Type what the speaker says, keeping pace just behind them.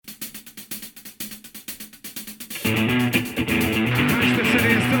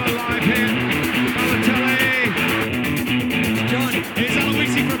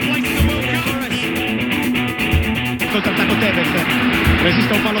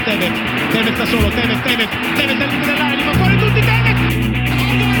Tevez. Tevez da solo, Tevez dentro dell'area, li fa fuori tutti, Tevez! Oh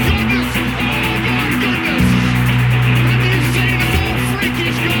my goodness! Have you seen a more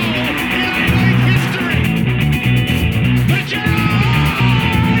freakish goal in A-League history? Pajero!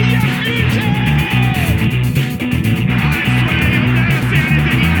 You beauty! I swear you'll never see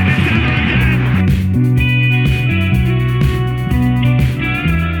anything like this ever again!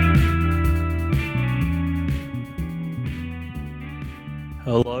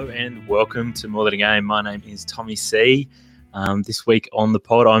 Hello and welcome to More Than a Game. My name is Tommy C. This week on the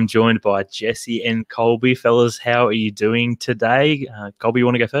pod, I'm joined by Jesse and Colby. Fellas, how are you doing today? Colby, you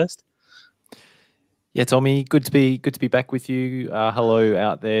want to go first? Yeah, Tommy, good to be back with you. Hello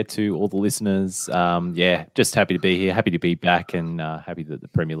out there to all the listeners. Just happy to be here, happy to be back, and happy that the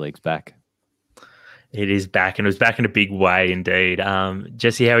Premier League's back. It is back, and it was back in a big way indeed.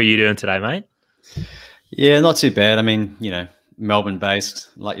 Jesse, how are you doing today, mate? Yeah, not too bad. I mean,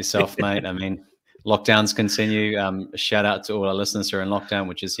 Melbourne-based like yourself, mate. I mean, lockdowns continue. A shout out to all our listeners who are in lockdown,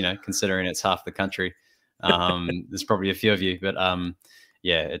 which is, considering it's half the country. There's probably a few of you, but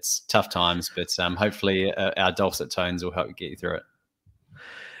it's tough times. But hopefully our dulcet tones will help you get you through it.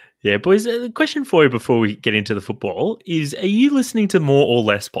 Yeah, boys, the question for you before we get into the football is, are you listening to more or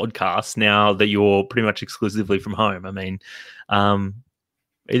less podcasts now that you're pretty much exclusively from home? I mean,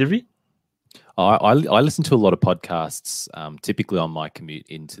 either of you? I listen to a lot of podcasts, typically on my commute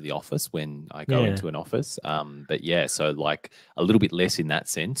into the office when I go into an office. So like a little bit less in that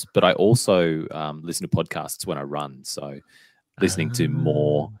sense. But I also listen to podcasts when I run. So listening to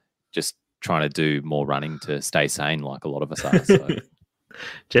more, just trying to do more running to stay sane, like a lot of us are. So.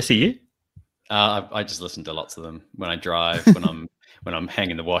 Jesse, you? I just listen to lots of them when I drive, when I'm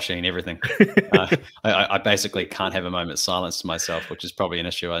hanging the washing and everything. I basically can't have a moment's silence to myself, which is probably an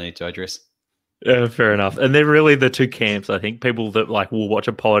issue I need to address. Fair enough. And they're really the two camps, I think. People that will watch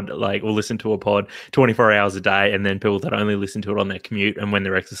a pod, will listen to a pod 24 hours a day, and then people that only listen to it on their commute and when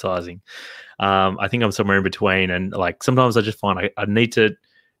they're exercising. I think I'm somewhere in between, and sometimes I just find I need to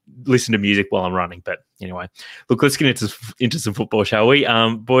listen to music while I'm running. But anyway, look, let's get into some football, shall we?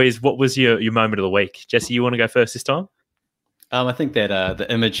 Boys, what was your moment of the week? Jesse, you want to go first this time? I think that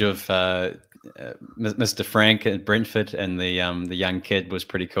the image of Mr. Frank at Brentford and the young kid was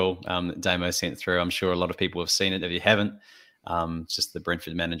pretty cool. That Damo sent through. I'm sure a lot of people have seen it. If you haven't, it's just the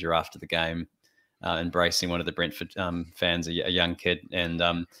Brentford manager after the game embracing one of the Brentford fans, a young kid, and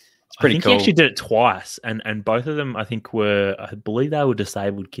it's pretty cool. He actually did it twice, and both of them, I believe they were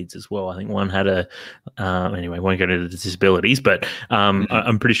disabled kids as well. I think one had anyway, won't go into the disabilities, but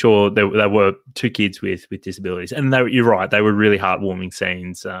I'm pretty sure there were two kids with disabilities, and you're right, they were really heartwarming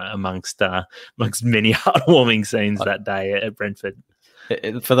scenes amongst many heartwarming scenes that day at Brentford.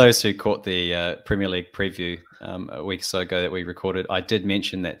 For those who caught the Premier League preview a week or so ago that we recorded, I did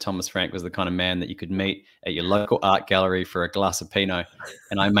mention that Thomas Frank was the kind of man that you could meet at your local art gallery for a glass of Pinot.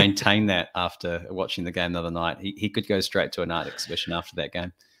 And I maintained that after watching the game the other night. He could go straight to an art exhibition after that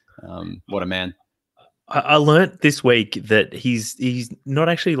game. What a man. I learnt this week that he's not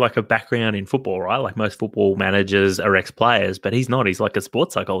actually like a background in football, right? Like most football managers are ex-players, but he's not. He's like a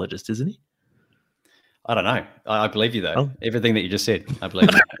sports psychologist, isn't he? I don't know. I believe you, though. Oh. Everything that you just said, I believe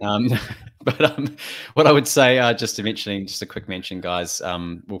you. But what I would say, just a quick mention, guys,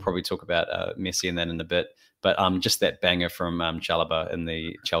 we'll probably talk about Messi and that in a bit, but just that banger from Chalobah in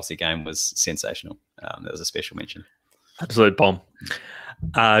the Chelsea game was sensational. That was a special mention. Absolute bomb.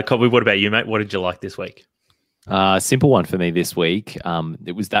 Colby, what about you, mate? What did you like this week? Simple one for me this week.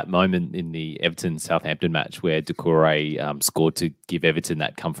 It was that moment in the Everton-Southampton match where Doucouré scored to give Everton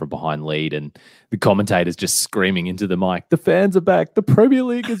that come-from-behind lead, and the commentators just screaming into the mic, "The fans are back! The Premier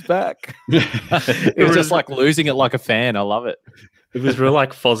League is back!" It was just like losing it like a fan. I love it. It was real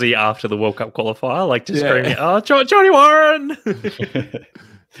like Fozzie after the World Cup qualifier, screaming, "Oh, Johnny Warren!"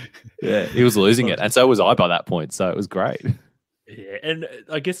 Yeah, he was losing it, and so was I by that point. So it was great. Yeah, and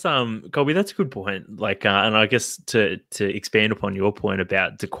I guess, Colby, that's a good point. And I guess to expand upon your point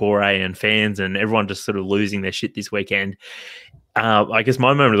about Doucouré and fans and everyone just sort of losing their shit this weekend, I guess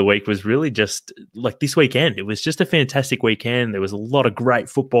my moment of the week was really just this weekend. It was just a fantastic weekend. There was a lot of great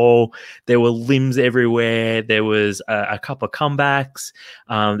football. There were limbs everywhere. There was a couple of comebacks.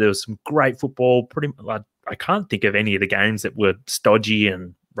 There was some great football. I can't think of any of the games that were stodgy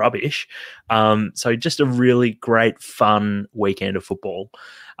and rubbish. So just a really great, fun weekend of football.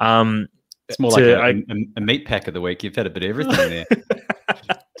 It's more like a meat pack of the week. You've had a bit of everything there.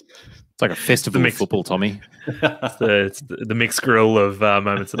 It's like a festival of football, Tommy. It's the mixed grill of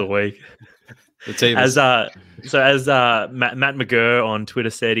moments of the week. The team So as Matt McGurr on Twitter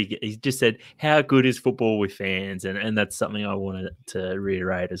said, he just said, how good is football with fans? And that's something I wanted to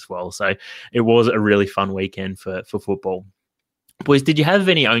reiterate as well. So it was a really fun weekend for football. Boys, did you have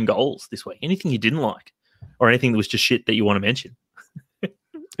any own goals this week? Anything you didn't like? Or anything that was just shit that you want to mention?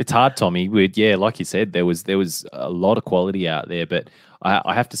 It's hard, Tommy. Like you said, there was a lot of quality out there, but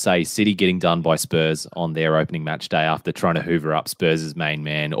I have to say, City getting done by Spurs on their opening match day after trying to hoover up Spurs' main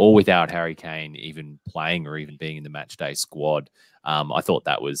man, all without Harry Kane even playing or even being in the match day squad. I thought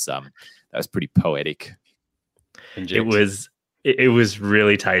that was pretty poetic. It was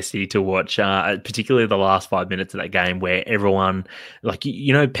really tasty to watch, particularly the last 5 minutes of that game where everyone, like,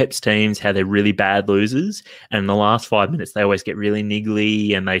 Pep's teams, how they're really bad losers. And in the last 5 minutes, they always get really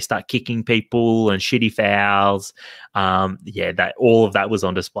niggly and they start kicking people and shitty fouls. All of that was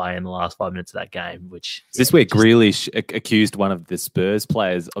on display in the last 5 minutes of that game. Is this where Grealish accused one of the Spurs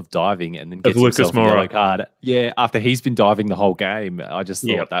players of diving and then gets himself a yellow card? Yeah, after he's been diving the whole game. I just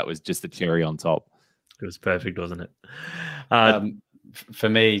thought that was just the cherry on top. It was perfect, wasn't it? For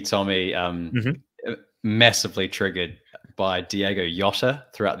me, Tommy, massively triggered by Diego Jota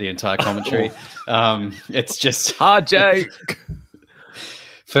throughout the entire commentary. It's just RJ.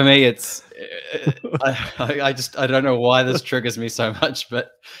 For me, it's I don't know why this triggers me so much,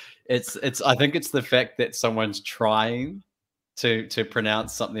 but it's I think it's the fact that someone's trying to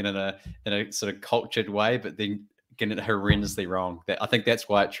pronounce something in a sort of cultured way, but then getting it horrendously wrong. I think that's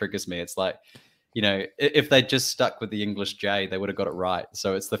why it triggers me. It's like, if they just stuck with the English J, they would have got it right.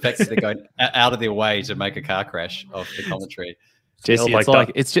 So it's the fact that they're going out of their way to make a car crash of the commentary. Jesse,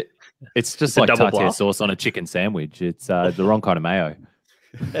 it's just like tartare sauce on a chicken sandwich. It's the wrong kind of mayo.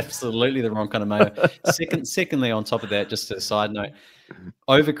 Absolutely the wrong kind of mayo. Secondly, on top of that, just a side note,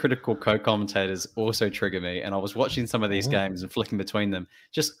 overcritical co-commentators also trigger me. And I was watching some of these games and flicking between them.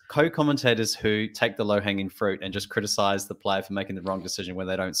 Just co-commentators who take the low-hanging fruit and just criticize the player for making the wrong decision when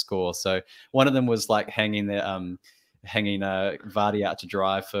they don't score. So one of them was like hanging Vardy out to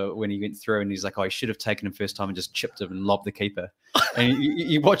dry for when he went through, and he's like, "Oh, he should have taken him first time and just chipped him and lobbed the keeper." And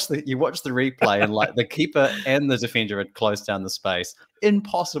you watch the replay, and like the keeper and the defender had closed down the space.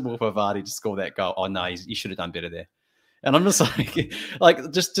 Impossible for Vardy to score that goal. Oh no, he should have done better there. And I'm just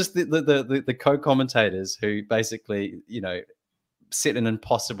like just the co-commentators who basically set an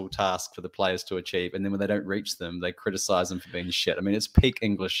impossible task for the players to achieve, and then when they don't reach them, they criticize them for being shit. I mean, it's peak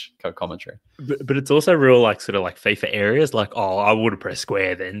English co-commentary. But it's also real, like, sort of like FIFA areas, like, oh, I would have pressed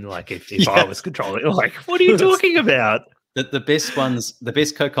square then, like, if I was controlling. Like, what are you talking about? The best ones, the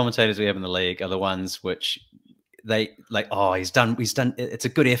best co-commentators we have in the league are the ones which they like, oh, he's done, it's a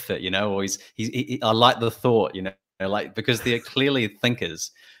good effort, or I like the thought, like, because they're clearly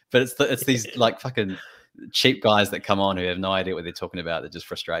thinkers, but it's these like fucking cheap guys that come on who have no idea what they're talking about that just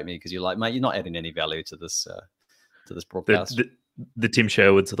frustrate me, because you're like, mate, you're not adding any value to this broadcast. The Tim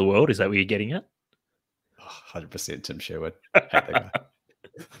Sherwoods of the world, is that what you're getting at? 100% Tim Sherwood. Hate that guy.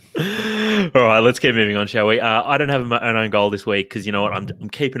 All right, let's keep moving on, shall we? I don't have an own goal this week because you know what, I'm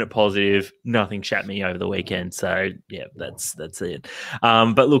keeping it positive. Nothing shat me over the weekend, so yeah, that's it.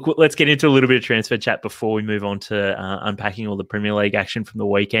 But look, let's get into a little bit of transfer chat before we move on to unpacking all the Premier League action from the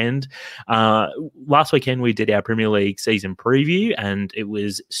weekend. Last weekend we did our Premier League season preview, and it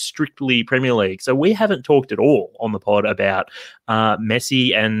was strictly Premier League, so we haven't talked at all on the pod about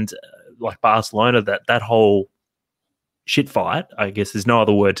Messi and like Barcelona, that whole shit fight, I guess there's no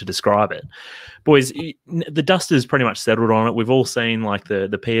other word to describe it. Boys, the dust has pretty much settled on it. We've all seen like the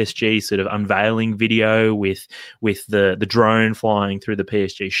PSG sort of unveiling video with the drone flying through the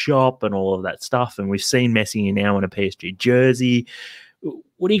PSG shop and all of that stuff. And we've seen Messi now in a PSG jersey.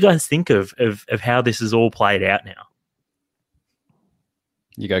 What do you guys think of how this is all played out now?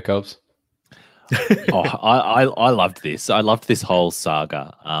 You go, Cobs. I loved this. I loved this whole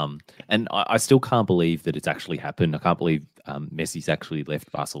saga. And I still can't believe that it's actually happened. I can't believe Messi's actually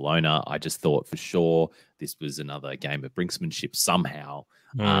left Barcelona. I just thought for sure this was another game of brinksmanship somehow.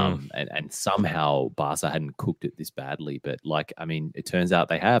 And somehow Barca hadn't cooked it this badly. But like, I mean, it turns out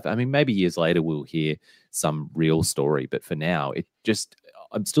they have. I mean, maybe years later we'll hear some real story. But for now,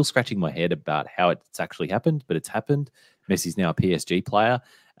 I'm still scratching my head about how it's actually happened, but it's happened. Messi's now a PSG player.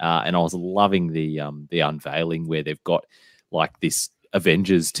 And I was loving the unveiling where they've got like this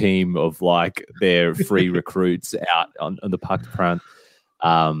Avengers team of like their free recruits out on the Parc des Princes,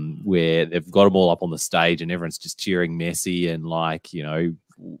 where they've got them all up on the stage and everyone's just cheering Messi, and like,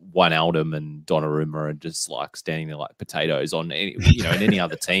 Wijnaldum and Donnarumma are just like standing there like potatoes on any, in any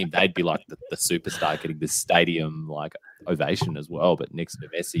other team, they'd be like the superstar getting this stadium like ovation as well. But next to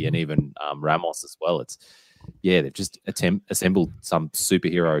Messi and even Ramos as well, they've just assembled some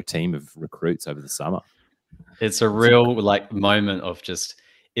superhero team of recruits over the summer. It's a real like moment of just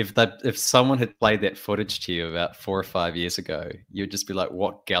if someone had played that footage to you about 4 or 5 years ago, you'd just be like,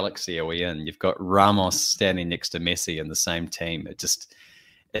 "What galaxy are we in?" You've got Ramos standing next to Messi in the same team.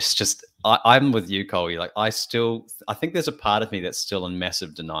 It's just I'm with you, Colby. Like I think there's a part of me that's still in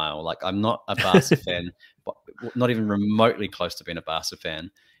massive denial. Like I'm not a Barca fan, but not even remotely close to being a Barca fan.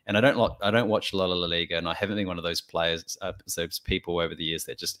 And I don't watch a lot of La Liga, and I haven't been one of those players, those people over the years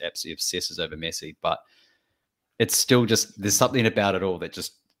that just absolutely obsesses over Messi. But it's still just there's something about it all that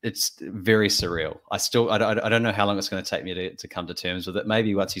just it's very surreal. I don't know how long it's going to take me to come to terms with it.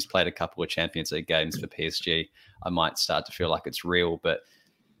 Maybe once he's played a couple of Champions League games for PSG, I might start to feel like it's real. But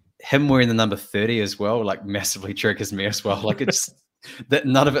him wearing the number 30 as well, like massively triggers me as well. Like it's that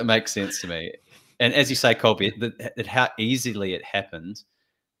none of it makes sense to me. And as you say, Colby, that how easily it happened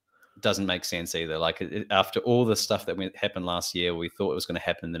doesn't make sense either. Like after all the stuff that happened last year, we thought it was going to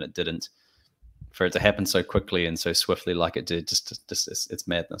happen, then it didn't. For it to happen so quickly and so swiftly like it did, just it's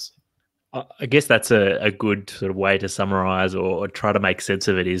madness. I guess that's a good sort of way to summarize or try to make sense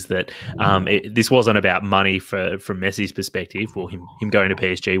of it is that this wasn't about money from Messi's perspective. Well, him going to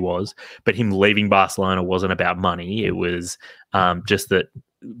PSG was, but him leaving Barcelona wasn't about money. It was just that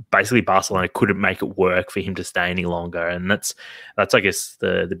basically Barcelona couldn't make it work for him to stay any longer. And that's I guess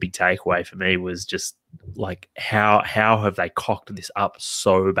the big takeaway for me was just like how have they cocked this up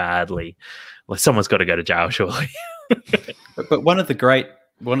so badly? Like someone's got to go to jail, surely. But one of the great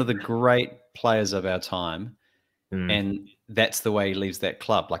players of our time, and that's the way he leaves that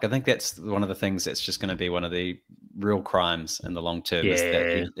club. Like I think that's one of the things that's just going to be one of the real crimes in the long term is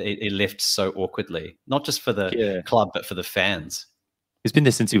that he left so awkwardly, not just for the club but for the fans. He's been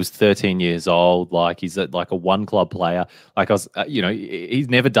there since he was 13 years old. Like he's like a one club player. Like I was, he's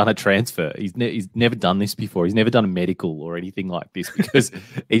never done a transfer. He's never done this before. He's never done a medical or anything like this because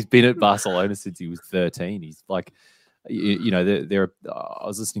he's been at Barcelona since he was 13. He's like, I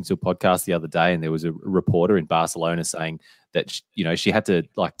was listening to a podcast the other day and there was a reporter in Barcelona saying that, she had to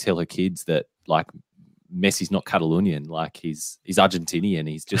like tell her kids that like Messi's not Catalonian, like he's Argentinian.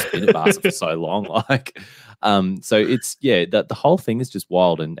 He's just been at Barca for so long. Like, so it's the whole thing is just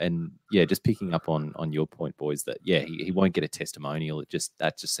wild. And just picking up on your point, boys, that he won't get a testimonial.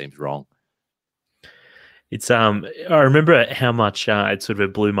 That just seems wrong. It's I remember how much it sort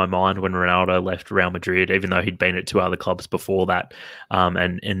of blew my mind when Ronaldo left Real Madrid, even though he'd been at 2 other clubs before that,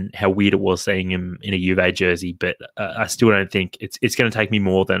 and how weird it was seeing him in a Juve jersey. But I still don't think it's going to take me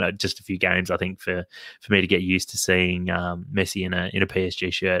more than just a few games. I think for me to get used to seeing Messi in a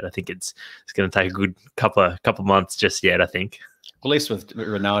PSG shirt. I think it's going to take a good couple of months just yet. I think. At least with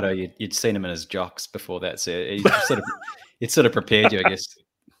Ronaldo, you'd seen him in his jocks before that, so it sort of prepared you, I guess.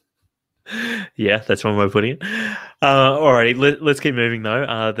 Yeah, that's one way of putting it. Alrighty, let's keep moving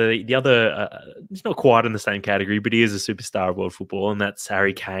though. The other, he's not quite in the same category, but he is a superstar of world football, and that's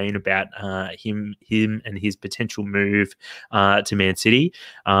Harry Kane. About him and his potential move to Man City.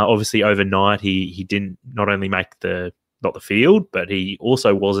 Obviously, overnight he didn't not only make not the field, but he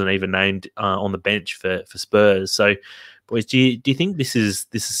also wasn't even named on the bench for Spurs. So, boys, do you think this is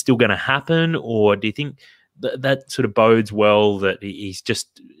still going to happen, or do you think that sort of bodes well that he's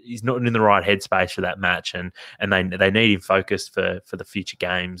not in the right headspace for that match, and they need him focused for the future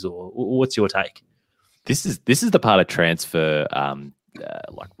games? Or what's your take? This is the part of transfer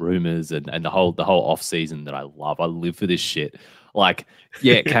like rumors and the whole off season that I love. I live for this shit. Like,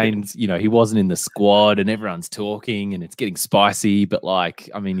 Kane's, he wasn't in the squad and everyone's talking and it's getting spicy, but like,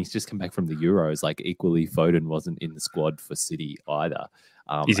 I mean, he's just come back from the Euros. Like, equally, Foden wasn't in the squad for City either.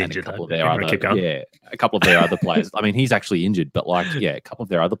 He's injured. A couple of their other players. I mean, he's actually injured, but like, a couple of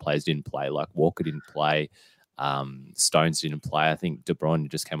their other players didn't play. Like Walker didn't play. Stones didn't play. I think De Bruyne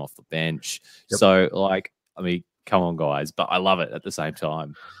just came off the bench. Yep. So, like, I mean, come on, guys. But I love it at the same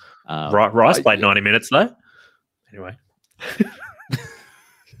time. Rice played 90 minutes though. Anyway,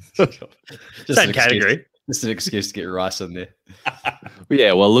 same category. Just an excuse to get Rice in there.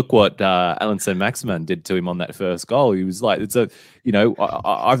 Well, look what Alan Saint-Maximin did to him on that first goal. He was like,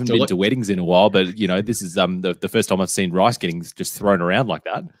 I haven't been to weddings in a while, but this is the first time I've seen Rice getting just thrown around like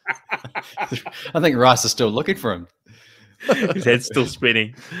that. I think Rice is still looking for him. His head's still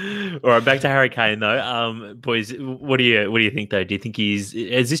spinning. All right, back to Harry Kane though. Boys, what do you think though? Do you think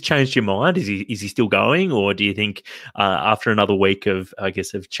has this changed your mind? Is he still going, or do you think after another week of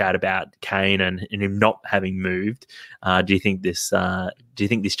chat about Kane and him not having moved, do you think this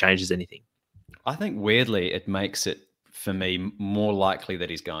changes anything? I think weirdly it makes it for me more likely that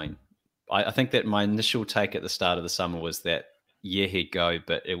he's going. I think that my initial take at the start of the summer was that he'd go,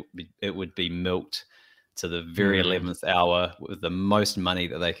 but it would be milked to the very 11th hour with the most money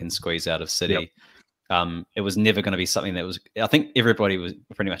that they can squeeze out of City. it was never going to be something that was. I think everybody was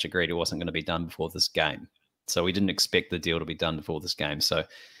pretty much agreed it wasn't going to be done before this game. So we didn't expect the deal to be done before this game. So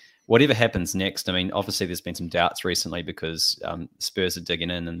whatever happens next, I mean, obviously there's been some doubts recently because Spurs are digging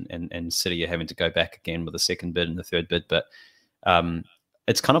in and City are having to go back again with the second bid and the third bid. But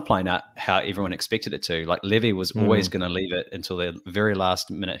it's kind of playing out how everyone expected it to. Like Levy was always going to leave it until the very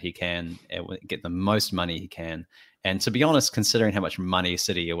last minute he can and get the most money he can. And to be honest, considering how much money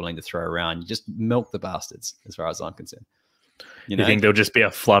City are willing to throw around, you just milk the bastards as far as I'm concerned. You think there'll just be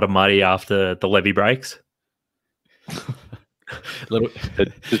a flood of money after the levy breaks? Just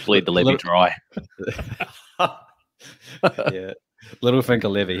bleed the levy dry. Yeah, little Finker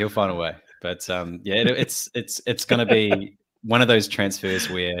Levy, he'll find a way. But it's going to be one of those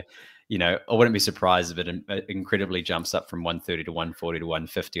transfers where, I wouldn't be surprised if it incredibly jumps up from 130 to 140 to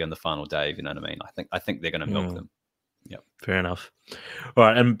 150 on the final day. If you know what I mean? I think they're going to milk them. Yeah, fair enough. All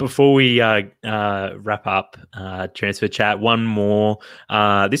right, and before we wrap up transfer chat, one more.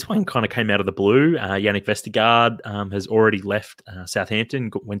 This one kind of came out of the blue. Yannick Vestergaard has already left Southampton,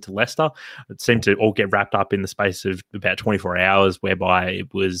 went to Leicester. It seemed to all get wrapped up in the space of about 24 hours, whereby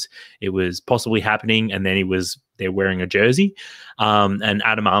it was possibly happening, and then they're wearing a jersey. And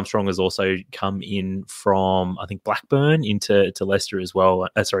Adam Armstrong has also come in from, I think, Blackburn into Leicester as well.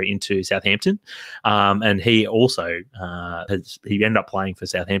 Into Southampton. And he also he ended up playing for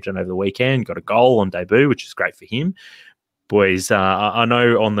Southampton over the weekend, got a goal on debut, which is great for him. Boys, I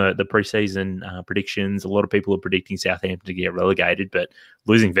know on the preseason predictions, a lot of people are predicting Southampton to get relegated, but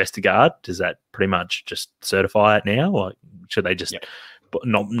losing Vestergaard, does that pretty much just certify it now? Or should they just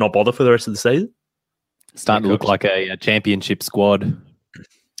not bother for the rest of the season? Starting to look like a championship squad.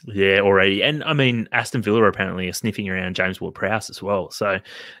 Yeah, already. And I mean, Aston Villa apparently are sniffing around James Ward-Prowse as well. So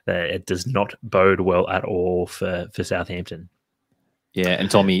it does not bode well at all for Southampton. Yeah,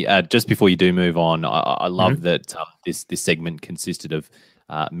 and Tommy, just before you do move on, I love that this segment consisted of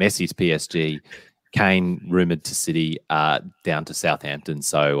Messi to PSG, Kane rumoured to City, down to Southampton.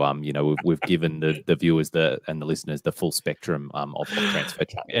 So, we've given the viewers and the listeners the full spectrum of transfer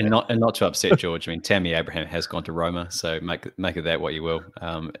chat. And not to upset George. I mean, Tammy Abraham has gone to Roma, so make of that what you will.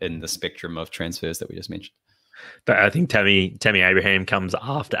 In the spectrum of transfers that we just mentioned, but I think Tammy Abraham comes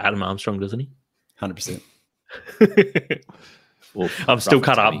after Adam Armstrong, doesn't he? 100%. Well, I'm still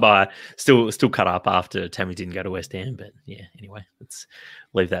cut up after Tammy didn't go to West Ham, but yeah. Anyway, let's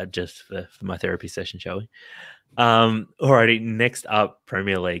leave that just for my therapy session, shall we? Alrighty, next up,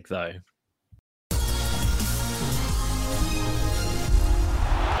 Premier League though.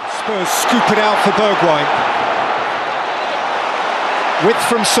 Spurs scoop it out for Bergwijn. Width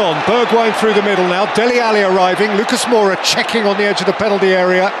from Son. Bergwijn through the middle now. Dele Alli arriving. Lucas Moura checking on the edge of the penalty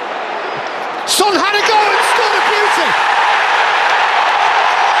area. Son had a go and scored a beauty.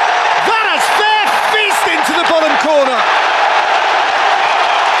 Into the bottom corner.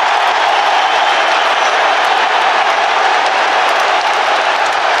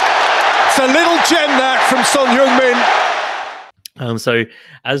 It's a little gem that from Son Heung-min. So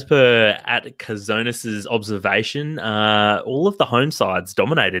as per at Kazonis's observation, all of the home sides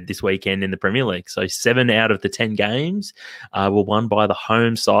dominated this weekend in the Premier League. So 7 out of the 10 games were won by the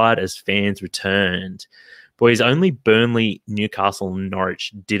home side as fans returned. Boys, only Burnley, Newcastle and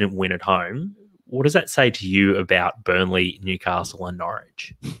Norwich didn't win at home. What does that say to you about Burnley, Newcastle and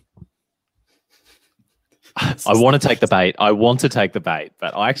Norwich? I want to take the bait,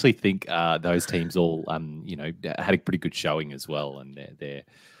 but I actually think those teams all, had a pretty good showing as well, and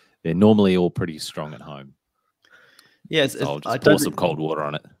they're normally all pretty strong at home. Yeah, so I'll just pour some cold water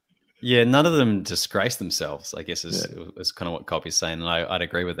on it. Yeah, none of them disgrace themselves, I guess is kind of what Copy's saying, and I'd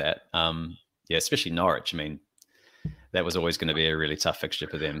agree with that. Especially Norwich. I mean, that was always going to be a really tough fixture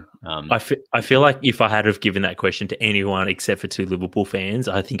for them. I feel like if I had have given that question to anyone except for 2 Liverpool fans,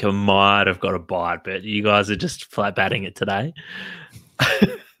 I think I might have got a bite, but you guys are just flat batting it today.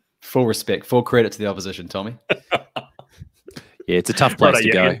 Full respect, full credit to the opposition, Tommy. Yeah, it's a tough place to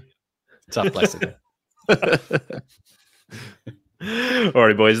go. Tough place to go. All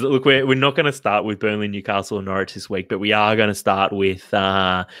right, boys. Look, we're not going to start with Burnley, Newcastle, and Norwich this week, but we are going to start with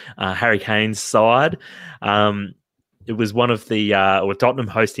Harry Kane's side. It was one of the Tottenham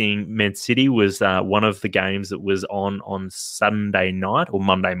hosting Man City was one of the games that was on Sunday night or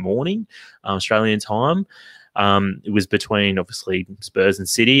Monday morning, Australian time. It was between obviously Spurs and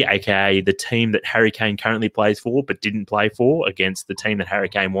City, aka the team that Harry Kane currently plays for but didn't play for, against the team that Harry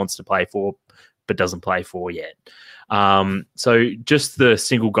Kane wants to play for but doesn't play for yet. So just the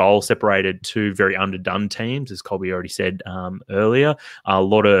single goal separated 2 very underdone teams, as Colby already said earlier. A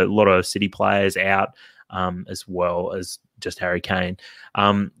lot of City players out. as well as just Harry Kane.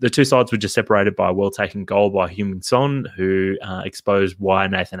 The two sides were just separated by a well-taken goal by Heung-min Son, who exposed why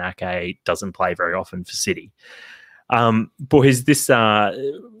Nathan Ake doesn't play very often for City. Boys, this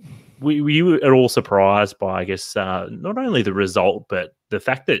were you at all surprised by, I guess, not only the result, but the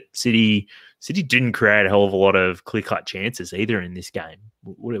fact that City didn't create a hell of a lot of clear-cut chances either in this game?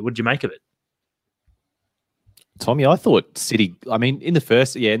 What did you make of it? Tommy, I thought City, I mean, in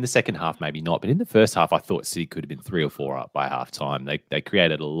the second half, maybe not, but in the first half, I thought City could have been 3 or 4 up by half time. They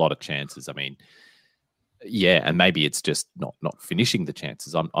created a lot of chances. I mean, yeah, and maybe it's just not finishing the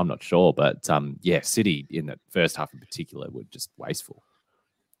chances. I'm not sure, but City in the first half in particular were just wasteful.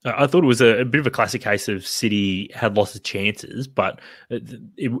 I thought it was a bit of a classic case of City had lots of chances, but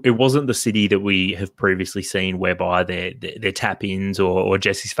it wasn't the City that we have previously seen, whereby their tap-ins or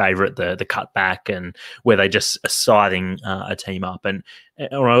Jesse's favourite, the cutback, and where they just are scything a team up. And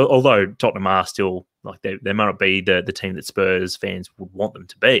although Tottenham are still, like, they might not be the team that Spurs fans would want them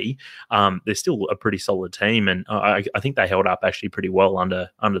to be, they're still a pretty solid team, and I think they held up actually pretty well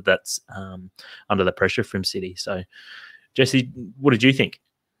under the pressure from City. So, Jesse, what did you think?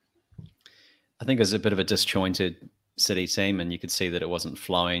 I think it was a bit of a disjointed City team, and you could see that it wasn't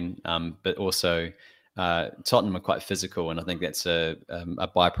flowing. But also, Tottenham are quite physical, and I think that's a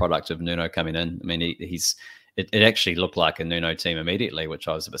byproduct of Nuno coming in. I mean, it actually looked like a Nuno team immediately, which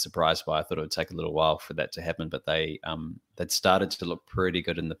I was a bit surprised by. I thought it would take a little while for that to happen, but they'd started to look pretty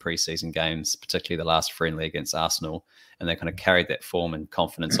good in the preseason games, particularly the last friendly against Arsenal, and they kind of carried that form and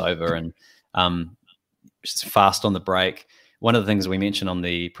confidence over, and just fast on the break. One of the things we mentioned on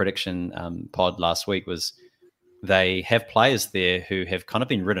the prediction pod last week was they have players there who have kind of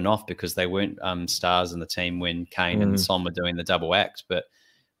been written off because they weren't stars in the team when Kane and Son were doing the double act. But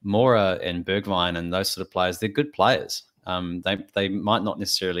Mora and Bergwijn and those sort of players, they're good players. They might not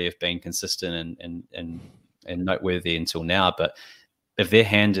necessarily have been consistent and noteworthy until now, but if they're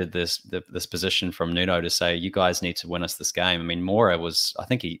handed this position from Nuno to say, you guys need to win us this game. I mean, Mora was, I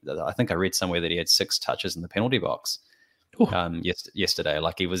think I read somewhere that he had 6 touches in the penalty box. Yesterday,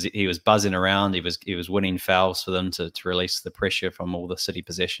 like he was buzzing around, he was winning fouls for them to release the pressure from all the City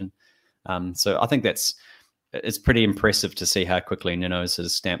possession. So I think it's pretty impressive to see how quickly Nuno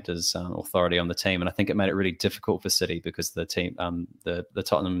has stamped his authority on the team, and I think it made it really difficult for City because the team, the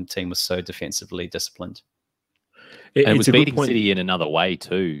Tottenham team, was so defensively disciplined. It was beating City in another way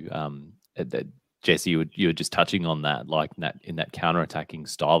too. Jesse, you were just touching on that, like in that counter-attacking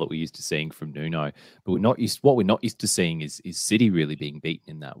style that we're used to seeing from Nuno. But what we're not used to seeing is City really being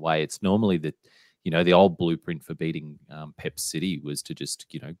beaten in that way. It's normally that, the old blueprint for beating Pep City was to just,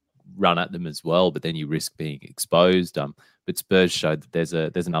 run at them as well, but then you risk being exposed. But Spurs showed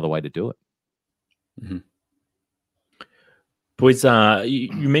that there's another way to do it. Mm-hmm. Boys,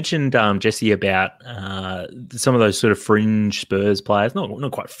 you mentioned, Jesse, about some of those sort of fringe Spurs players,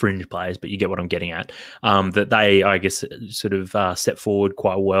 not quite fringe players, but you get what I'm getting at, that they, I guess, sort of stepped forward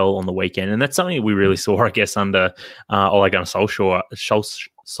quite well on the weekend. And that's something that we really saw, I guess, under Ole Gunnar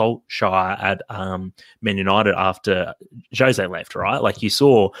Solskjaer at Man United after Jose left, right? Like, you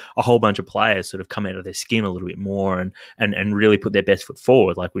saw a whole bunch of players sort of come out of their skin a little bit more and really put their best foot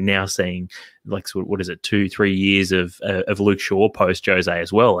forward. Like, we're now seeing, like, what is it, 2-3 years of Luke Shaw post Jose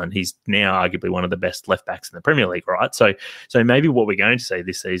as well, and he's now arguably one of the best left backs in the Premier League, right? So maybe what we're going to see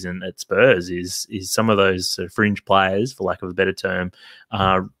this season at Spurs is some of those sort of fringe players, for lack of a better term,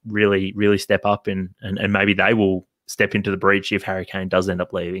 really step up and maybe they will step into the breach if Harry Kane does end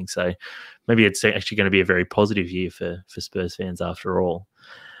up leaving. So maybe it's actually going to be a very positive year for Spurs fans after all.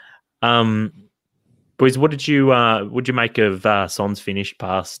 Boys, what did you make of Son's finish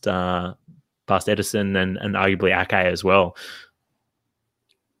past Ederson and arguably Ake as well?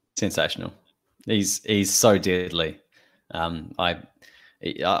 Sensational. He's so deadly. I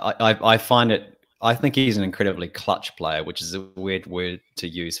find it. I think he's an incredibly clutch player, which is a weird word to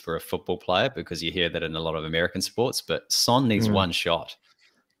use for a football player because you hear that in a lot of American sports. But Son needs one shot.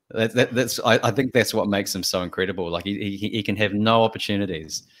 I think that's what makes him so incredible. Like he can have no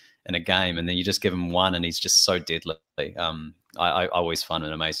opportunities in a game, and then you just give him one, and he's just so deadly. I always find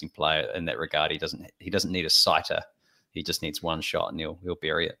an amazing player in that regard. He doesn't need a sighter. He just needs one shot, and he'll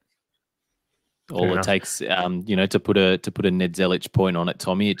bury it. All it takes, to put a Ned Zelic point on it,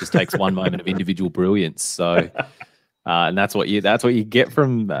 Tommy. It just takes one moment of individual brilliance. So, and that's what you get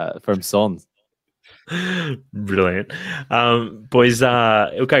from Son. Brilliant, boys.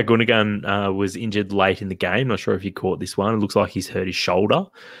 Ilkay Gundogan was injured late in the game. Not sure if you caught this one. It looks like he's hurt his shoulder.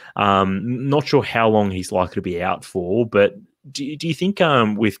 Not sure how long he's likely to be out for, but do you think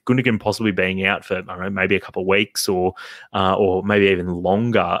with Gundogan possibly being out for, I don't know, maybe a couple of weeks or maybe even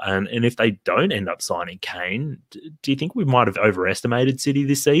longer, and if they don't end up signing Kane, do you think we might have overestimated City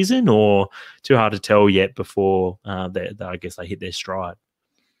this season, or too hard to tell yet before I guess they hit their stride?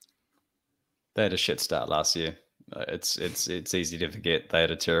 They had a shit start last year. It's easy to forget they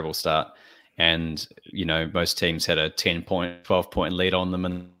had a terrible start, and most teams had a 10-point, 12-point lead on them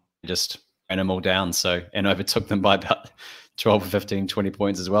and just ran them all down. So, and overtook them by about 12, 15, 20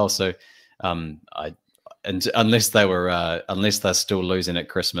 points as well. So, unless they're still losing at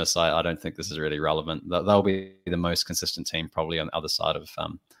Christmas, I don't think this is really relevant. They'll be the most consistent team probably on the other side of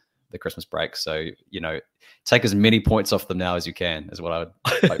the Christmas break. So, take as many points off them now as you can is what I would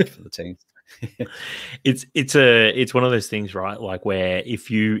hope for the team. It's one of those things, right? Like where if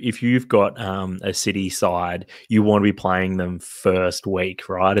you've got a City side, you want to be playing them first week,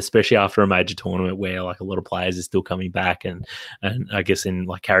 right? Especially after a major tournament where like a lot of players are still coming back, and I guess in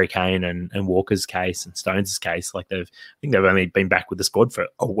like Harry Kane and Walker's case and Stones' case, like I think they've only been back with the squad for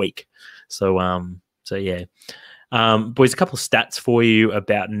a week. So yeah. Boys, a couple of stats for you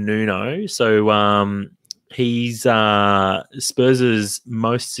about Nuno. So he's Spurs'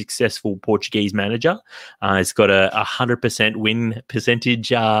 most successful Portuguese manager. He's got a 100% win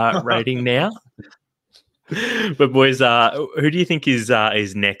percentage rating now. But boys, who do you think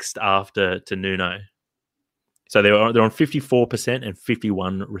is next after to Nuno? So they're on 54% and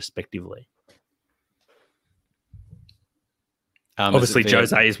 51% respectively. Obviously,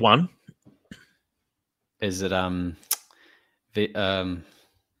 Jose is one. Is it forgot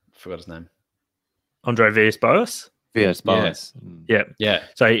his name. Andre Villas-Boas? Villas-Boas. Yeah.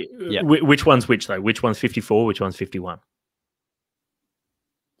 So which one's which, though? Which one's 54? Which one's 51?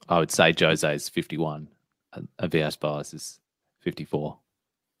 I would say Jose is 51. And Villas-Boas is 54.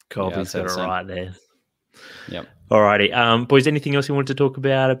 Colby's got it right there. Yep. Alrighty. Boys, anything else you wanted to talk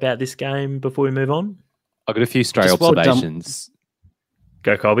about this game before we move on? I've got a few stray observations.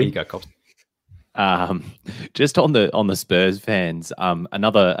 Go, Colby. You go, Colby. Just on the Spurs fans,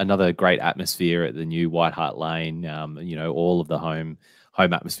 another great atmosphere at the new White Hart Lane. All of the home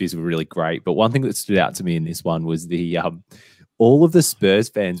atmospheres were really great. But one thing that stood out to me in this one was the all of the Spurs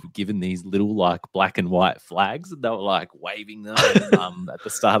fans were given these little like black and white flags, and they were like waving them at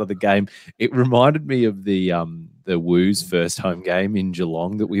the start of the game. It reminded me of the Woos first home game in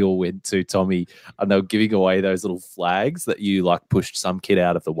Geelong that we all went to, Tommy, and they were giving away those little flags that you like pushed some kid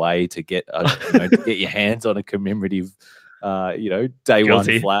out of the way to get to get your hands on a commemorative day Guilty.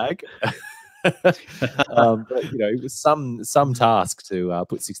 one flag. But it was some task to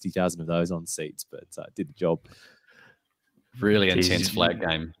put 60,000 of those on seats, but did the job. Really intense flag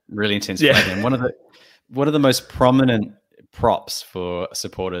game. Flag game. One of the most prominent props for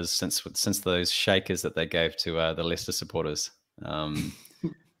supporters since those shakers that they gave to the Leicester supporters.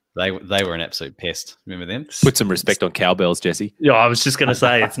 They were an absolute pest. Remember them? Put some respect on cowbells, Jesse. Yeah, I was just going to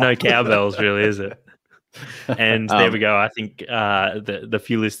say it's no cowbells, really, is it? And there we go. I think the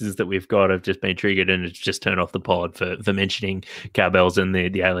few listeners that we've got have just been triggered, and it's just turned off the pod for mentioning cowbells in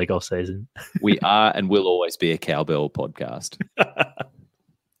the A-League off season. We are and will always be a cowbell podcast.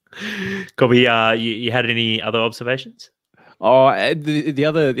 Colby, you had any other observations? Oh, and the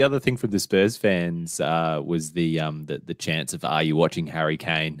other thing from the Spurs fans was the chants of "Are you watching Harry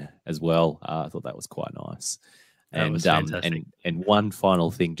Kane?" as well. I thought that was quite nice. And one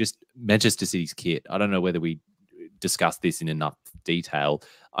final thing, just Manchester City's kit. I don't know whether we discussed this in enough detail.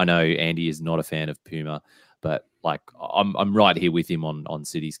 I know Andy is not a fan of Puma, but like I'm right here with him on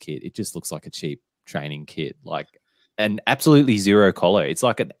City's kit. It just looks like a cheap training kit, like an absolutely zero collar. It's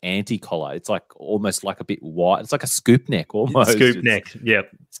like an anti-collar. It's like almost like a bit wide. It's like a scoop neck almost. Scoop neck. Yep.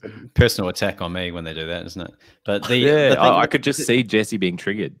 It's a personal attack on me when they do that, isn't it? But I could just see Jesse being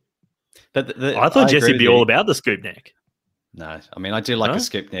triggered. But I thought Jesse'd be all about the scoop neck. No, I mean I do like a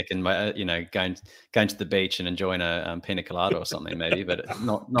scoop neck and going to the beach and enjoying a pina colada or something maybe, but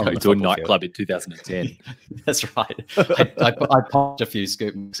not go to a nightclub in 2010. That's right. I popped a few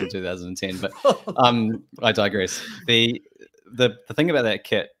scoop necks in 2010, but I digress. The thing about that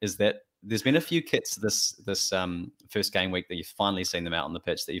kit is that there's been a few kits this first game week that you've finally seen them out on the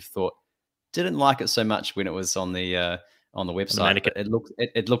pitch that you've thought didn't like it so much when it was on the website. It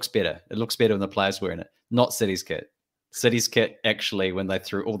looks better. It looks better when the players wearing it. Not City's kit. City's kit actually, when they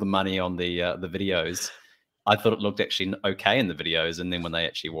threw all the money on the videos, I thought it looked actually okay in the videos, and then when they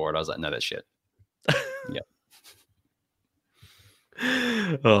actually wore it, I was like, no, that's shit. Yeah.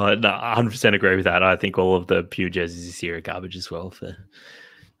 Oh no, 100% agree with that. I think all of the Pew jerseys this year are garbage as well.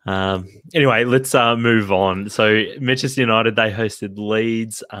 Anyway, let's move on. So Manchester United, they hosted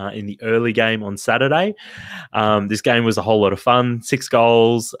Leeds in the early game on Saturday. This game was a whole lot of fun. 6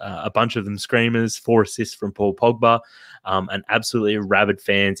 goals, a bunch of them screamers, 4 assists from Paul Pogba, and absolutely rabid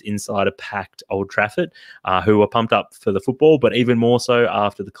fans inside a packed Old Trafford who were pumped up for the football, but even more so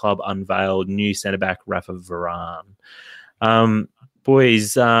after the club unveiled new centre-back Rafa Varane.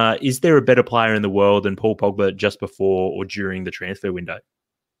 Boys, is there a better player in the world than Paul Pogba just before or during the transfer window?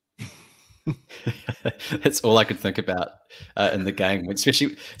 That's all I could think about in the game,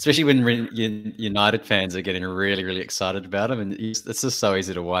 especially when United fans are getting really, really excited about him, and it's just so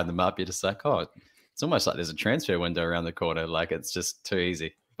easy to wind them up. You're just like, oh, it's almost like there's a transfer window around the corner. Like it's just too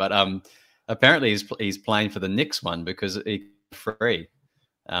easy. But apparently he's playing for the next one because he's free.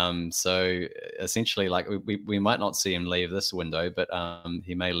 So essentially, like we might not see him leave this window, but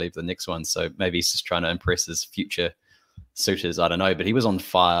he may leave the next one. So maybe he's just trying to impress his future suitors. I don't know, but he was on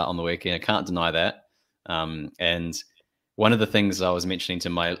fire on the weekend. I can't deny that. And one of the things I was mentioning to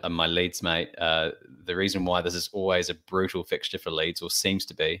my Leeds mate, the reason why this is always a brutal fixture for Leeds, or seems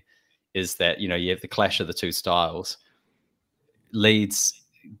to be, is that you have the clash of the two styles. Leeds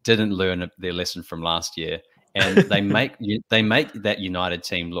didn't learn their lesson from last year, and they make that United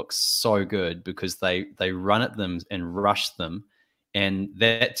team look so good because they run at them and rush them, and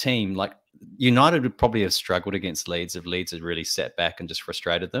that team, like United, would probably have struggled against Leeds if Leeds had really sat back and just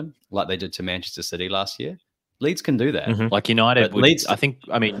frustrated them like they did to Manchester City last year. Leeds can do that. Mm-hmm. Like United, Leeds, I think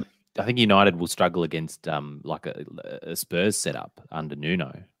United will struggle against like a Spurs setup under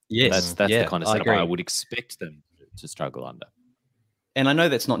Nuno. Yes, that's the kind of setup I would expect them to struggle under. And I know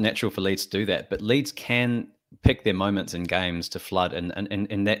that's not natural for Leeds to do that, but Leeds can pick their moments in games to flood.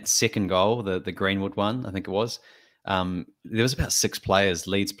 And that second goal, the Greenwood one, I think it was, there was about 6 players,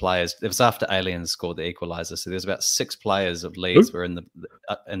 Leeds players. It was after Alien scored the equaliser, so there's about 6 players of Leeds were in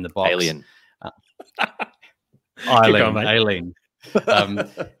the box. Alien. Alien.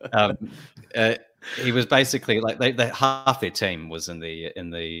 He was basically like they half their team was in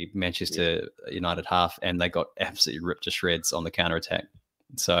the Manchester United half, and they got absolutely ripped to shreds on the counter attack.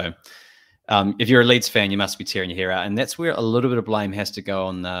 So if you're a Leeds fan, you must be tearing your hair out, and that's where a little bit of blame has to go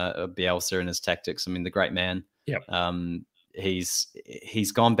on Bielsa and his tactics. I mean, the great man. Yeah.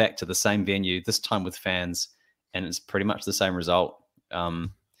 He's gone back to the same venue, this time with fans, and it's pretty much the same result.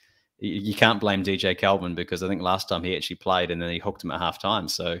 You can't blame DJ Calvin because I think last time he actually played and then he hooked him at half time.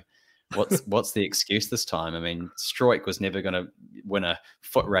 So what's the excuse this time? I mean, Struijk was never going to win a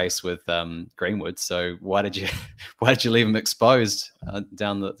foot race with Greenwood. So why did you leave him exposed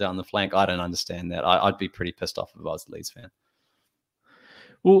down the flank? I don't understand that. I'd be pretty pissed off if I was a Leeds fan.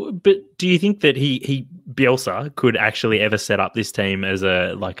 Well, but do you think that Bielsa could actually ever set up this team as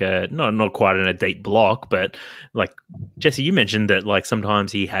not quite in a deep block, but like Jesse, you mentioned that like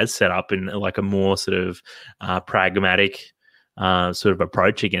sometimes he has set up in like a more sort of pragmatic sort of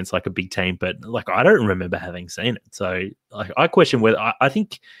approach against like a big team, but like I don't remember having seen it. So like I question whether I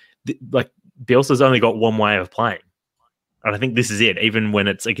think like Bielsa's only got one way of playing. And I think this is it, even when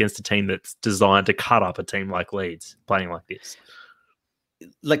it's against a team that's designed to cut up a team like Leeds playing like this.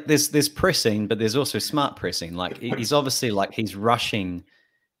 Like there's pressing, but there's also smart pressing. Like he's obviously like he's rushing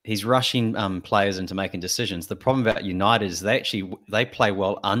players into making decisions. The problem about United is they play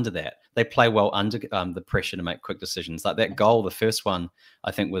well under that. They play well under the pressure to make quick decisions. Like that goal, the first one,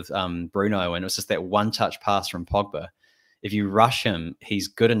 I think with Bruno, and it was just that one touch pass from Pogba. If you rush him, he's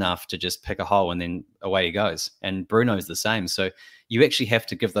good enough to just pick a hole and then away he goes. And Bruno's the same. So you actually have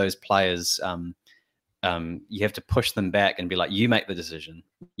to give those players. You have to push them back and be like, you make the decision.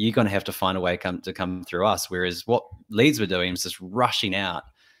 You're going to have to find a way to come through us. Whereas what Leeds were doing was just rushing out,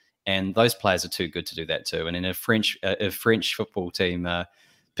 and those players are too good to do that too. And in a French football team,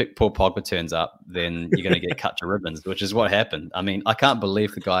 Paul Pogba turns up, then you're going to get cut to ribbons, which is what happened. I mean, I can't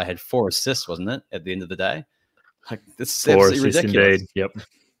believe the guy had 4 assists, wasn't it, at the end of the day? Like this is 4 absolutely assists ridiculous. indeed. Yep.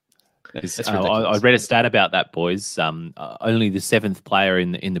 I read a stat about that, boys. Only the 7th player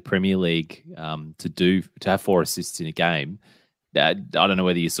in the Premier League to have 4 assists in a game. I don't know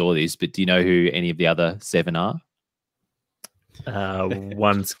whether you saw this, but do you know who any of the other 7 are?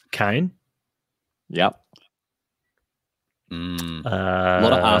 One's Kane. Yep. A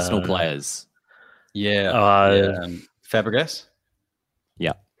lot of Arsenal players. Yeah. Fabregas.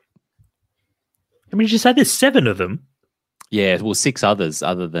 Yeah. I mean, you just said there's 7 of them. Yeah, well, 6 others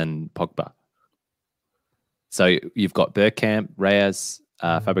other than Pogba. So you've got Bergkamp, Reyes,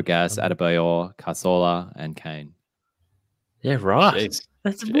 Fabregas, Adebayor, Cazorla, and Kane. Yeah, right.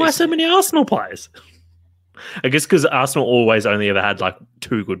 Jeez. Why so many Arsenal players? I guess because Arsenal always only ever had like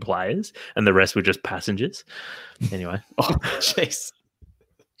 2 good players and the rest were just passengers. Anyway. Oh, jeez.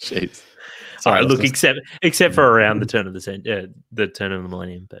 Jeez. All right, look, listeners. except for around the turn of the turn of the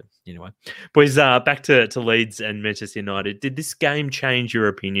millennium. But anyway, boys, back to Leeds and Manchester United. Did this game change your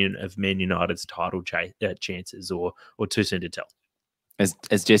opinion of Man United's title chances, or too soon to tell?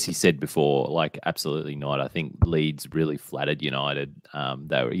 As Jesse said before, like absolutely not. I think Leeds really flattered United.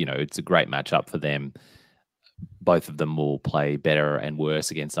 They were, it's a great matchup for them. Both of them will play better and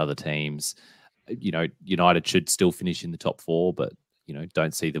worse against other teams. United should still finish in the top 4, but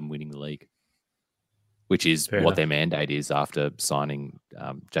don't see them winning the league, which is Fair what enough. their mandate is after signing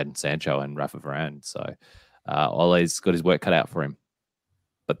Jadon Sancho and Rafa Varane. So Ole's got his work cut out for him,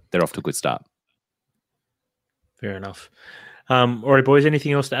 but they're off to a good start. Fair enough. All right, boys,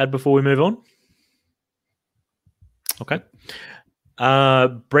 anything else to add before we move on? Okay.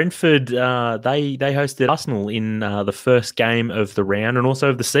 Brentford, they hosted Arsenal in the first game of the round and also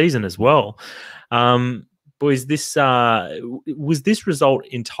of the season as well. Boys, was this result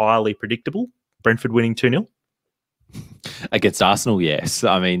entirely predictable? Brentford winning 2-0? Against Arsenal, yes.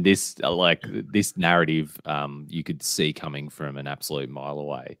 I mean, this narrative you could see coming from an absolute mile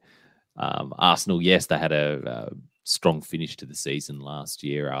away. Arsenal, yes, they had a strong finish to the season last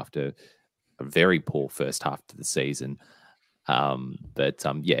year after a very poor first half to the season. Arsenal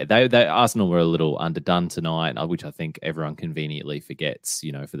were a little underdone tonight, which I think everyone conveniently forgets,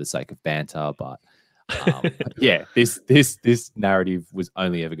 for the sake of banter. But this narrative was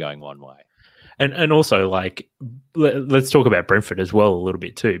only ever going one way. And also, like, let's talk about Brentford as well a little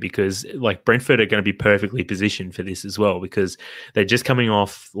bit too, because like Brentford are going to be perfectly positioned for this as well, because they're just coming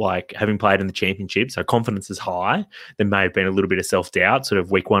off like having played in the Championship, so confidence is high. There may have been a little bit of self-doubt, sort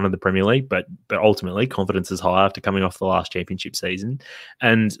of week 1 of the Premier League, but ultimately confidence is high after coming off the last Championship season.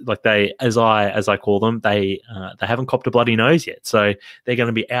 And like they, as I call them, they haven't copped a bloody nose yet, so they're going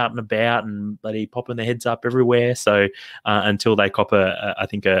to be out and about and bloody popping their heads up everywhere. So until they cop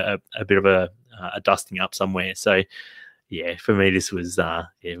a bit of a dusting up somewhere. So yeah, for me this was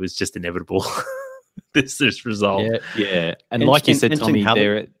it was just inevitable. this result. Yeah. And like you said, Tommy,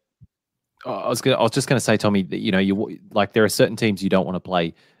 I was just going to say, Tommy, that you like there are certain teams you don't want to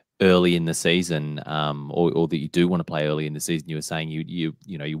play early in the season, or that you do want to play early in the season. You were saying you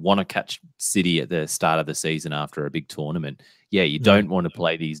want to catch City at the start of the season after a big tournament. Yeah, you don't want to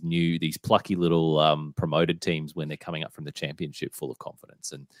play these plucky little promoted teams when they're coming up from the Championship full of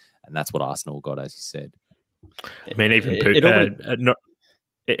confidence, and that's what Arsenal got, as you said. I mean,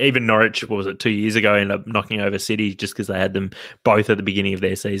 even Norwich, what was it, 2 years ago, ended up knocking over City just because they had them both at the beginning of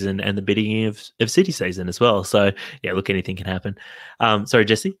their season and the beginning of City season as well. So yeah, look, anything can happen. Sorry,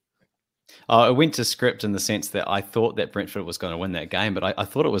 Jesse. It went to script in the sense that I thought that Brentford was going to win that game, but I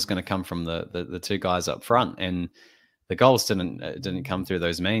thought it was going to come from the two guys up front, and the goals didn't come through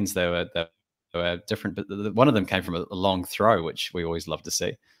those means. They were different, but one of them came from a long throw, which we always love to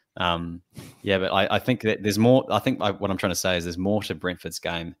see. But I think that there's more. I think what I'm trying to say is there's more to Brentford's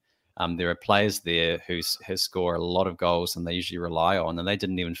game. There are players there who score a lot of goals and they usually rely on, and they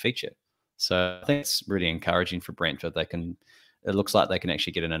didn't even feature. So I think it's really encouraging for Brentford. It looks like they can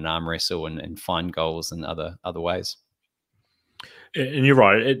actually get in an arm wrestle and find goals in other ways. And you're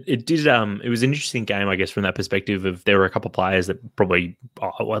right. It did. It was an interesting game, I guess, from that perspective. Of there were a couple of players that probably,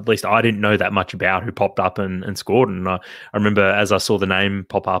 at least I didn't know that much about, who popped up and scored. And I remember as I saw the name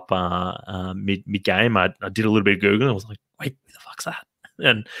pop up mid game, I did a little bit of Googling. I was like, wait, who the fuck's that?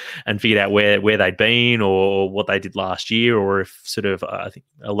 And figured out where they'd been or what they did last year, or if sort of I think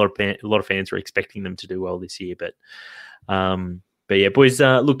a lot of fans were expecting them to do well this year. But yeah, boys,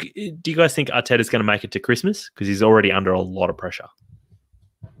 look, do you guys think Arteta's going to make it to Christmas? Because he's already under a lot of pressure.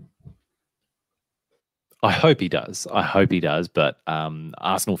 I hope he does. But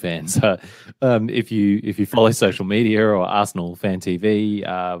Arsenal fans, if you follow social media or Arsenal fan TV,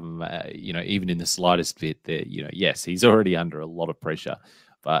 even in the slightest bit, yes, he's already under a lot of pressure.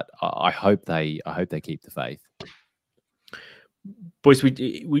 But I hope they keep the faith. Boys,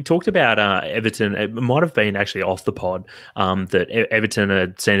 we talked about Everton. It might have been actually off the pod that Everton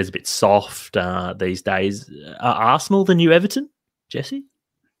are seen as a bit soft these days. Arsenal the new Everton, Jesse?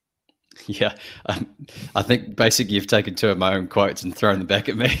 Yeah, I think basically you've taken two of my own quotes and thrown them back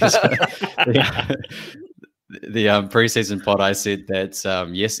at me. The preseason pod, I said that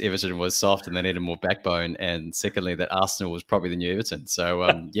yes, Everton was soft and they needed more backbone, and secondly that Arsenal was probably the new Everton.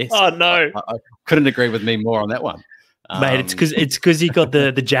 So yes, oh no, I couldn't agree with me more on that one. Mate, it's because you got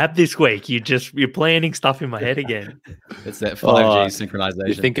the jab this week. You're planning stuff in my head again. It's that 5G synchronization.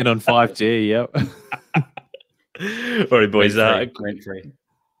 You're thinking on 5G, yep. All right, boys. Rent-free.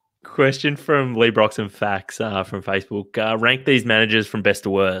 Question from Lee Broxham Facts from Facebook. Rank these managers from best to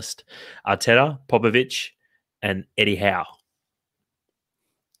worst. Arteta, Popovich, and Eddie Howe.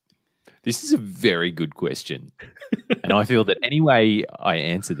 This is a very good question. And I feel that any way I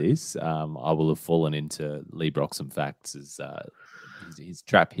answer this, I will have fallen into Lee Broxham Facts' his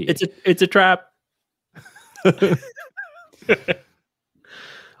trap here. It's a trap.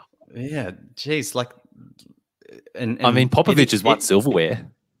 Yeah, geez, like, and I mean, Popovich has won silverware.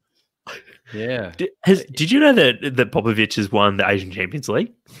 Yeah. Did you know that Popovich has won the Asian Champions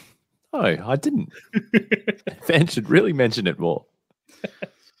League? Oh, I didn't. Fans should really mention it more.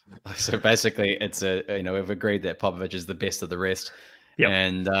 So basically, it's we've agreed that Popovich is the best of the rest, Yep.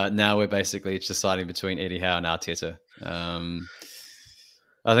 and now we're basically deciding between Eddie Howe and Arteta.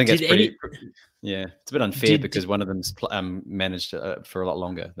 I think it's pretty. Yeah, it's a bit unfair because one of them's managed for a lot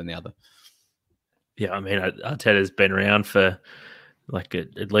longer than the other. Yeah, I mean, Arteta's been around for like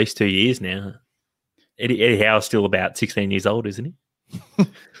at least 2 years now. Eddie Howe's still about 16 years old, isn't he?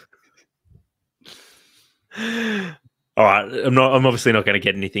 All right, I'm obviously not going to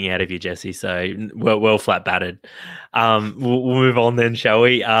get anything out of you, Jesse. So well flat battered. We'll move on then, shall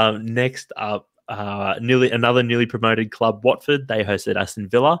we? Next up, another newly promoted club, Watford. They hosted Aston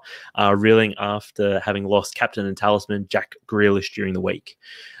Villa, reeling after having lost captain and talisman Jack Grealish during the week.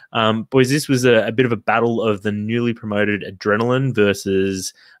 Boys, this was a bit of a battle of the newly promoted adrenaline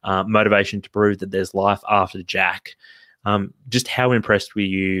versus motivation to prove that there's life after Jack. Just how impressed were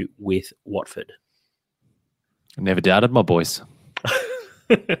you with Watford? Never doubted my boys.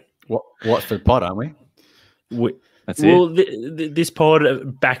 Watford pod, aren't we? That's well, it. This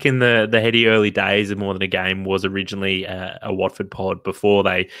pod back in the heady early days of More Than a Game was originally a Watford pod before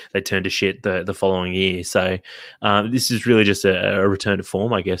they turned to shit the following year. So this is really just a return to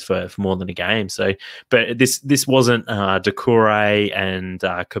form, I guess, for More Than a Game. So, but this wasn't Doucouré and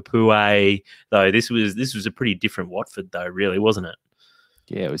Capoue, though. This was a pretty different Watford, though, really, wasn't it?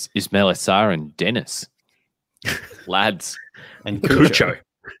 Yeah, it was Ismail Assar and Dennis. Lads. And Cucho.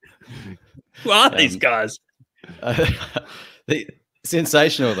 Who are these guys?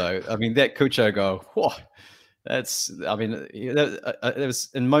 Sensational though. I mean, that Cucho goal. Whoa, it was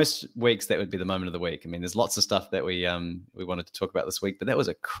in most weeks that would be the moment of the week. I mean, there's lots of stuff that we wanted to talk about this week, but that was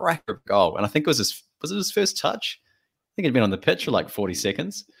a cracker goal, and I think it was his first touch. I think he'd been on the pitch for like 40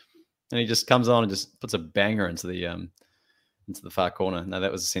 seconds, and he just comes on and just puts a banger into the far corner. No,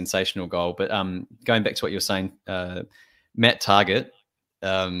 that was a sensational goal. But going back to what you were saying, Matt Targett.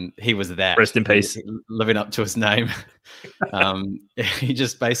 He was that. Rest in peace. Living up to his name. He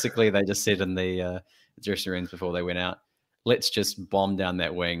just basically, they just said in the dressing rooms before they went out, let's just bomb down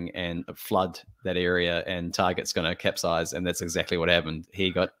that wing and flood that area, and Target's going to capsize. And that's exactly what happened. He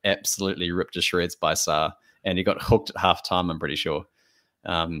got absolutely ripped to shreds by Sarr, and he got hooked at half time, I'm pretty sure.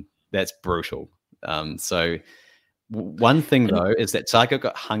 That's brutal. So one thing, though, is that Target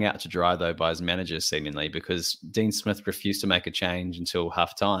got hung out to dry, though, by his manager, seemingly, because Dean Smith refused to make a change until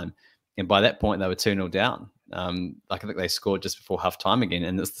half-time. And by that point, they were 2-0 down. I think they scored just before half-time again,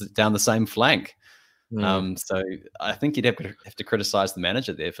 and it's down the same flank. So I think you'd have to criticize the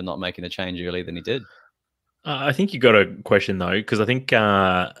manager there for not making a change earlier than he did. I think you got a question, though, because I think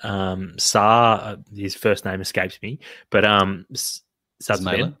Sarr, his first name escapes me, but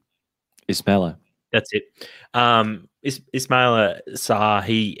Ismaila. That's it. Ismaila Sarr,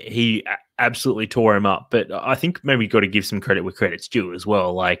 he absolutely tore him up, but I think maybe we've got to give some credit where credit's due as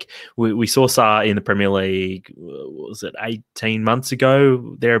well. Like we saw Sarr in the Premier League, what was it, 18 months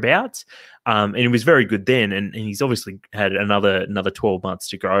ago, thereabouts? And he was very good then, and he's obviously had another 12 months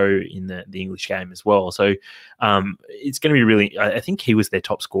to grow in the English game as well. So it's going to be really, I think he was their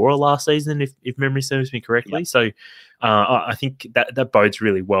top scorer last season, if memory serves me correctly. Yep. So I think that bodes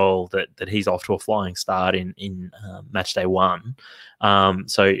really well that he's off to a flying start in match day one.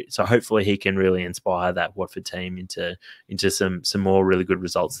 So hopefully he can really inspire that Watford team into some more really good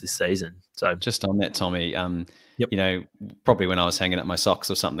results this season. So just on that, Tommy, yep. You know, probably when I was hanging up my socks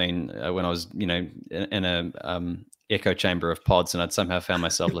or something, when I was, in a echo chamber of pods, and I'd somehow found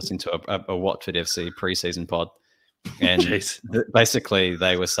myself listening to a Watford FC preseason pod. And basically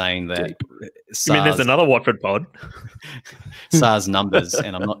they were saying that there's another Watford pod. Sarr's numbers,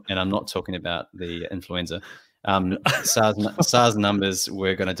 and I'm not talking about the influenza. Sarr's numbers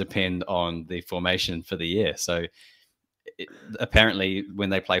were going to depend on the formation for the year. So apparently when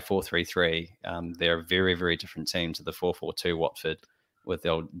they play 4-3-3, they're a very, very different team to the 4-4-2 Watford with the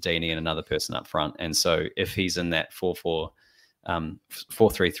old Deeney and another person up front. And so if he's in that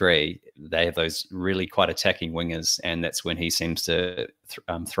 4-3-3, they have those really quite attacking wingers, and that's when he seems to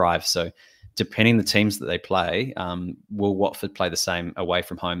thrive. So depending the teams that they play, will Watford play the same away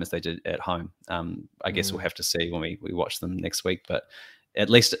from home as they did at home? I guess we'll have to see when we watch them next week, but at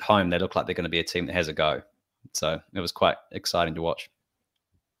least at home they look like they're going to be a team that has a go. So it was quite exciting to watch.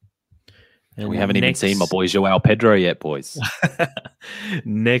 We haven't even seen my boy Joao Pedro yet, boys.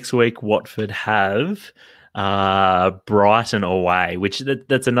 Next week, Watford have Brighton away, which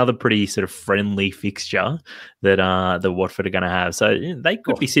that's another pretty sort of friendly fixture that the Watford are going to have. So they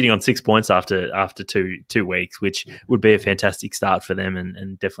could be sitting on 6 points after 2 weeks, which would be a fantastic start for them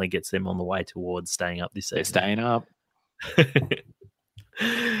and definitely gets them on the way towards staying up this season. They're staying up.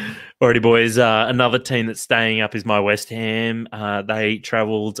 Alrighty, boys. Another team that's staying up is my West Ham. They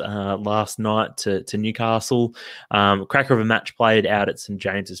travelled last night to Newcastle. Cracker of a match played out at St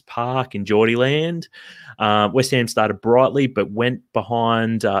James's Park in Geordieland. West Ham started brightly, but went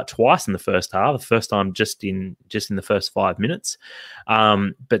behind twice in the first half. The first time just in the first 5 minutes.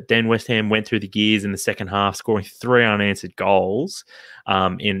 But then West Ham went through the gears in the second half, scoring 3 unanswered goals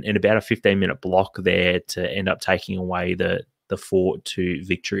in about a 15-minute block there to end up taking away the 4-2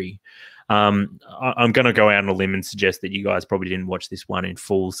 victory. I'm going to go out on a limb and suggest that you guys probably didn't watch this one in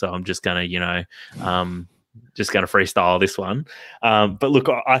full, so I'm just going to, just going to freestyle this one. But look,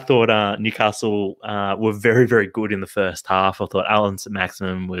 I thought Newcastle were very, very good in the first half. I thought Alan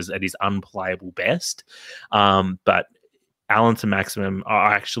St-Maximin was at his unplayable best. But Alan St-Maximin,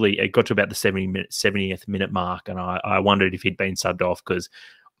 it got to about the 70th minute mark, and I wondered if he'd been subbed off because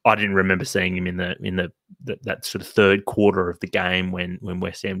I didn't remember seeing him in that sort of third quarter of the game when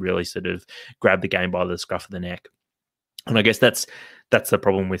West Ham really sort of grabbed the game by the scruff of the neck. And I guess that's the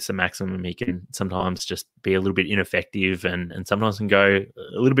problem with St-Maximin. He can sometimes just be a little bit ineffective and sometimes can go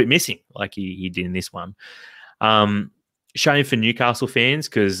a little bit missing like he did in this one. Shame for Newcastle fans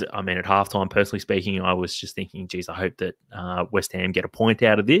because, I mean, at halftime, personally speaking, I was just thinking, geez, I hope that West Ham get a point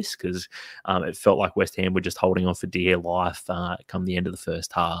out of this because it felt like West Ham were just holding on for dear life come the end of the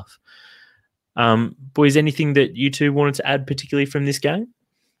first half. Boys, anything that you two wanted to add particularly from this game?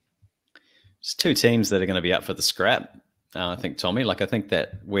 Just two teams that are going to be up for the scrap, I think, Tommy. I think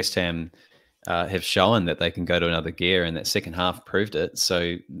that West Ham have shown that they can go to another gear, and that second half proved it.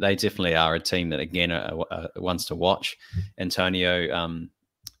 So they definitely are a team that, again, are ones to watch. Antonio,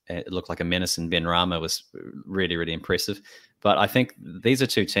 it looked like a menace, and Benrahma was really, really impressive. But I think these are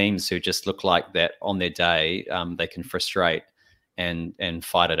two teams who just look like that on their day. They can frustrate and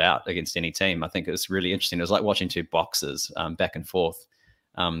fight it out against any team. I think it was really interesting. It was like watching two boxers back and forth.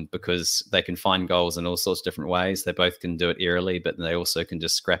 Because they can find goals in all sorts of different ways. They both can do it eerily, but they also can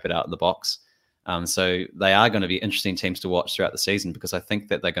just scrap it out of the box. So they are going to be interesting teams to watch throughout the season because I think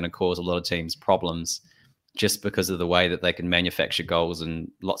that they're going to cause a lot of teams problems just because of the way that they can manufacture goals in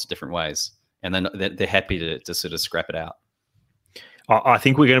lots of different ways. And then they're happy to sort of scrap it out. I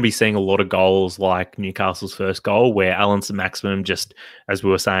think we're going to be seeing a lot of goals like Newcastle's first goal where Alan St-Maximin just, as we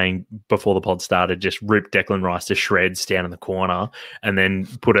were saying before the pod started, just ripped Declan Rice to shreds down in the corner and then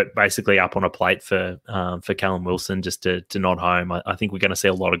put it basically up on a plate for Callum Wilson just to nod home. I think we're going to see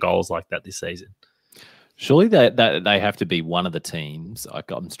a lot of goals like that this season. Surely they have to be one of the teams.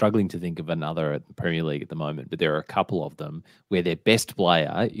 I'm struggling to think of another at the Premier League at the moment, but there are a couple of them where their best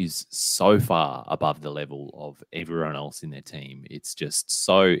player is so far above the level of everyone else in their team. It's just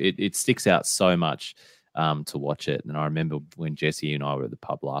so it sticks out so much to watch it. And I remember when Jesse and I were at the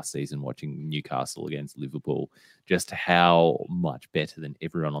pub last season watching Newcastle against Liverpool, just how much better than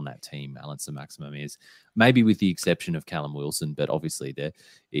everyone on that team Alan St-Maximin is. Maybe with the exception of Callum Wilson, but obviously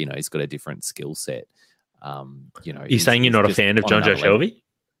he's got a different skill set. You're saying you're not a fan of John Joe Shelby?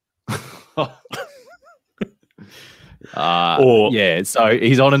 So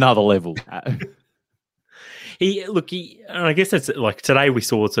he's on another level. I guess it's like today we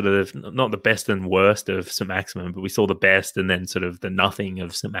saw sort of not the best and worst of St-Maximin, but we saw the best and then sort of the nothing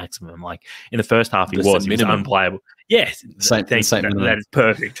of St-Maximin. Like in the first half, he was unplayable. Yes, that is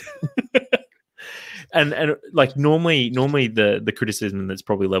perfect. And like normally the criticism that's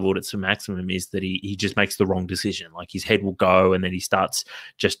probably leveled at St-Maximin is that he just makes the wrong decision. Like his head will go and then he starts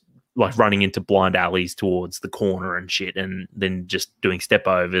just like running into blind alleys towards the corner and shit, and then just doing step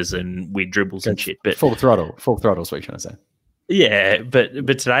overs and weird dribbles and shit. But full throttle is what you're trying to say. Yeah, but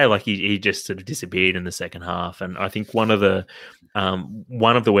today, like he just sort of disappeared in the second half, and I think one of the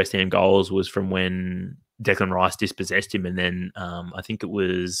West Ham goals was from when Declan Rice dispossessed him, and then I think it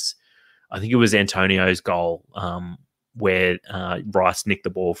was Antonio's goal where Rice nicked the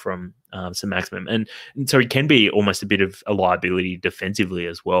ball from St-Maximin, and so he can be almost a bit of a liability defensively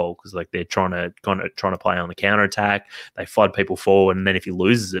as well because like they're trying to play on the counter attack. They flood people forward, and then if he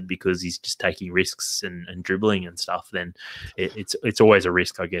loses it because he's just taking risks and dribbling and stuff, then it's always a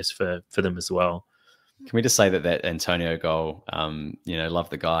risk, I guess, for them as well. Can we just say that Antonio goal? Love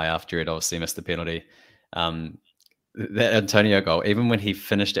the guy after it obviously missed the penalty. that Antonio goal, even when he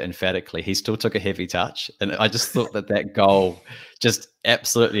finished it emphatically, he still took a heavy touch. And I just thought that goal just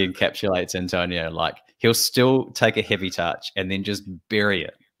absolutely encapsulates Antonio. Like, he'll still take a heavy touch and then just bury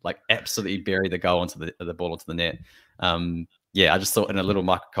it, like absolutely bury the goal onto the ball into the net. Yeah, I just thought in a little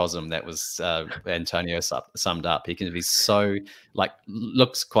microcosm that was Antonio summed up. He can be so, like,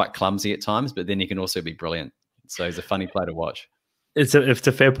 looks quite clumsy at times, but then he can also be brilliant. So he's a funny player to watch. It's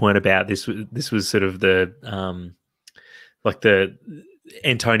a fair point about this. This was sort of the like the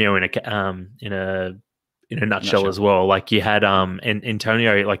Antonio in a nutshell as well. Like, you had and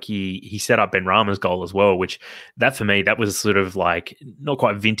Antonio, like he set up Benrahma's goal as well, which that for me, that was sort of like not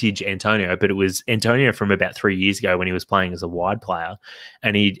quite vintage Antonio, but it was Antonio from about 3 years ago when he was playing as a wide player,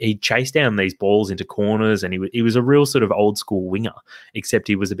 and he chased down these balls into corners, and he was a real sort of old school winger, except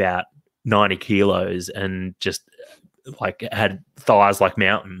he was about 90 kilos and just like had thighs like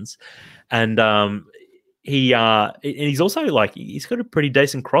mountains. And he's also like, he's got a pretty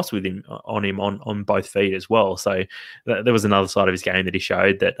decent cross with him on both feet as well. So there was another side of his game that he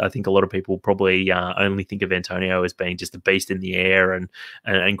showed that I think a lot of people probably only think of Antonio as being just a beast in the air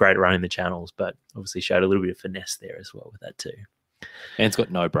and great at running the channels, but obviously showed a little bit of finesse there as well with that too. And it's got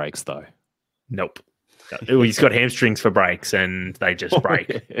no brakes though. Nope. He's got hamstrings for breaks, and they just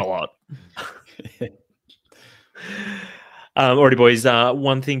break a lot. Alrighty, boys.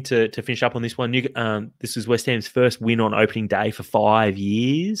 One thing to finish up on this one. This was West Ham's first win on opening day for 5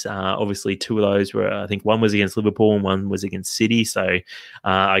 years. Obviously, two of those were, I think, one was against Liverpool and one was against City. So,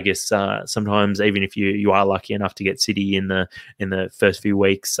 I guess sometimes even if you are lucky enough to get City in the first few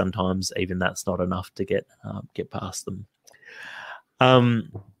weeks, sometimes even that's not enough to get past them.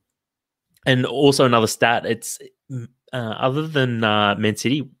 And also another stat, it's other than Man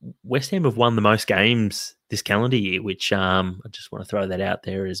City, West Ham have won the most games this calendar year, which I just want to throw that out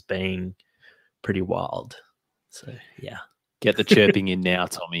there as being pretty wild. So, yeah. Get the chirping in now,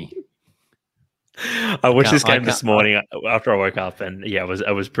 Tommy. I watched this game this morning after I woke up, and yeah,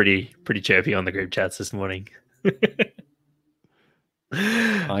 I was pretty chirpy on the group chats this morning.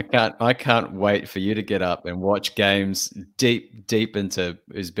 I can't wait for you to get up and watch games deep into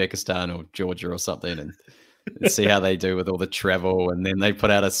Uzbekistan or Georgia or something, and see how they do with all the travel, and then they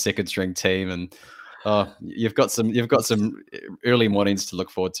put out a second string team, and you've got some early mornings to look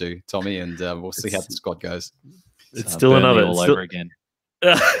forward to, Tommy, and we'll see how the squad goes. It's still another over again.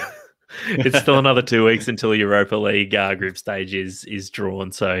 It's still another 2 weeks until Europa League group stage is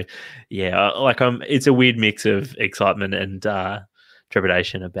drawn. So yeah, it's a weird mix of excitement and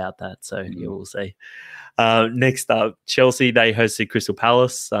trepidation about that. So yeah, we'll see. Next up, Chelsea, they hosted Crystal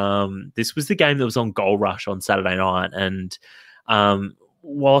Palace. This was the game that was on Goal Rush on Saturday night, and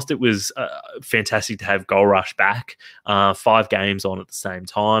whilst it was fantastic to have Goal Rush back, 5 games on at the same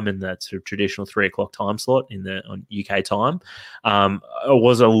time in that sort of traditional 3 o'clock time slot on UK time, I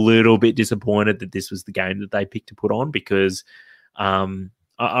was a little bit disappointed that this was the game that they picked to put on, because I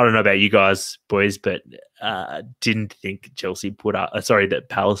don't know about you guys, boys, but didn't think that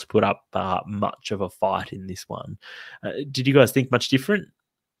Palace put up much of a fight in this one. Did you guys think much different?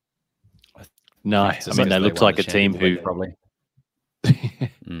 No, I mean, they looked like a team who probably.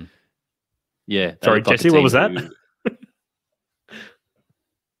 Yeah. Sorry, Jesse, what was that?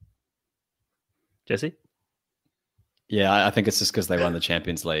 Jesse? Yeah, I think it's just because they won the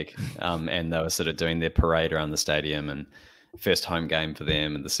Champions League, and they were sort of doing their parade around the stadium, and first home game for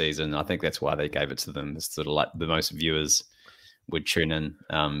them in the season. I think that's why they gave it to them. It's sort of like the most viewers would tune in.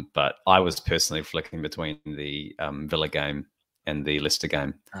 But I was personally flicking between the Villa game and the Leicester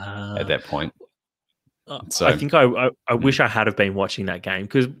game at that point. So I think I wish I had have been watching that game,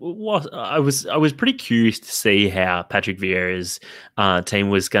 because I was pretty curious to see how Patrick Vieira's team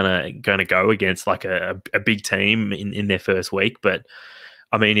was gonna go against like a big team in their first week. But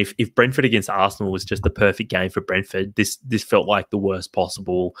I mean, if Brentford against Arsenal was just the perfect game for Brentford, this felt like the worst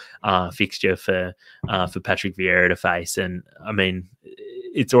possible fixture for Patrick Vieira to face. And I mean,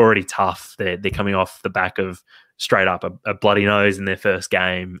 it's already tough. They're coming off the back of straight up a bloody nose in their first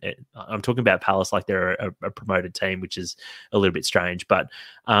game. I'm talking about Palace like they're a promoted team, which is a little bit strange, but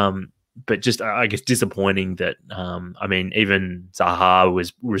just I guess disappointing that I mean, even Zaha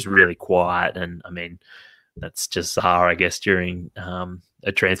was really quiet, and I mean, that's just Zaha, I guess, during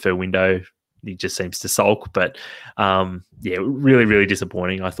a transfer window. He just seems to sulk, but yeah, really, really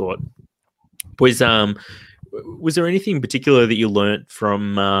disappointing, I thought. Was there anything particular that you learnt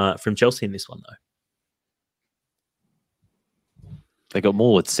from Chelsea in this one, though? They got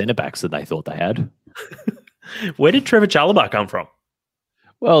more centre backs than they thought they had. Where did Trevor Chalobah come from?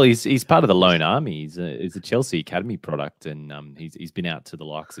 Well, he's part of the Lone Army. He's a Chelsea academy product, and he's been out to the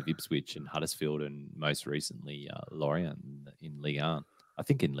likes of Ipswich and Huddersfield, and most recently Lorient in Ligue 1. I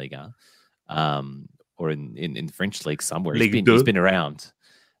think in Ligue 1, or in the French league somewhere. He's been around,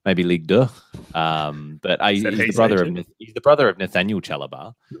 maybe Ligue 2. But he's the brother of Nathaniel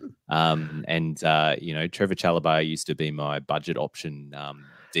Chalobah, and Trevor Chalobah used to be my budget option.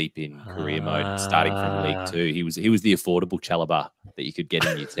 Deep in career mode, starting from League 2. He was the affordable Chalobah that you could get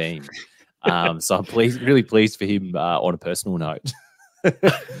in your team. So I'm really pleased for him on a personal note.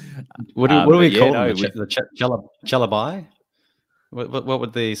 What do we call him? The Chalobah? What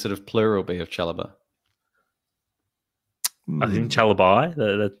would the sort of plural be of Chalobah? I think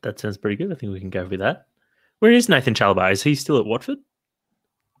Chalobah. That sounds pretty good. I think we can go with that. Where is Nathan Chalobah? Is he still at Watford?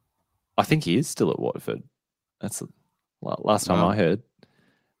 I think he is still at Watford. That's the last time I heard.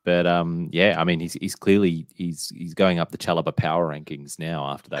 But yeah, I mean, he's clearly going up the Chalobah power rankings now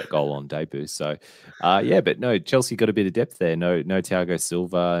after that goal on debut. So yeah, but no, Chelsea got a bit of depth there. No Thiago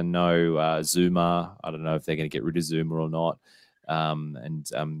Silva, no Zuma. I don't know if they're going to get rid of Zuma or not.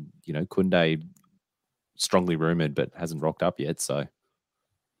 Koundé strongly rumored, but hasn't rocked up yet. So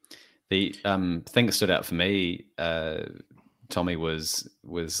the thing that stood out for me, Tommy, was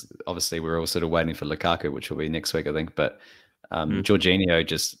obviously we're all sort of waiting for Lukaku, which will be next week, I think, but. Jorginho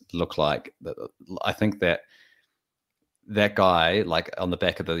just looked like, I think that guy, like on the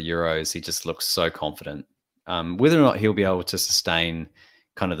back of the Euros, he just looks so confident. Whether or not he'll be able to sustain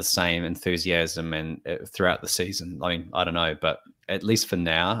kind of the same enthusiasm and throughout the season, I mean, I don't know, but at least for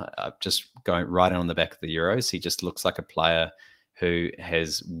now, just going right on the back of the Euros, he just looks like a player who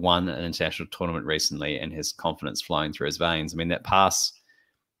has won an international tournament recently and has confidence flowing through his veins. I mean, that pass.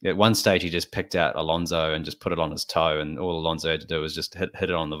 At one stage, he just picked out Alonso and just put it on his toe, and all Alonso had to do was just hit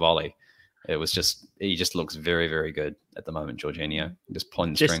it on the volley. He just looks very, very good at the moment, Jorginho, just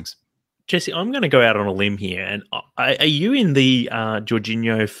pulling the strings. Jesse, I'm going to go out on a limb here, and are you in the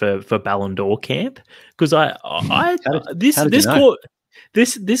Jorginho for Ballon d'Or camp? Because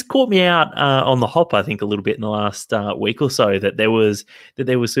this caught me out on the hop, I think, a little bit in the last week or so, that there was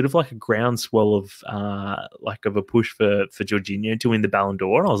sort of like a groundswell of a push for Jorginho to win the Ballon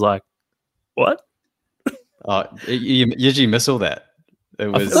d'Or. And I was like, what? You usually miss all that.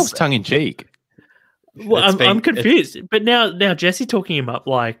 That was tongue in cheek. Well, I'm confused. But now Jesse talking him up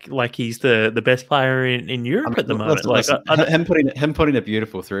like he's the best player in Europe at the moment. Him putting a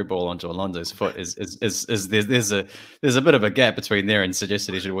beautiful through ball onto Alonso's foot is there's a bit of a gap between there and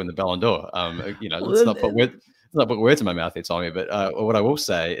suggested he should win the Ballon d'Or. Let's not put words in my mouth here, Tommy. But what I will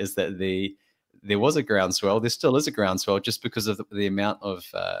say is that there was a groundswell. There still is a groundswell just because of the amount of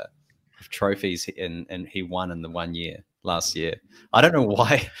trophies and he won in the 1 year. Last year, I don't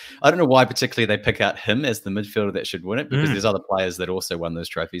know why particularly they pick out him as the midfielder that should win it, because there's other players that also won those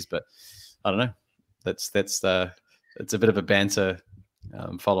trophies. But I don't know. It's a bit of a banter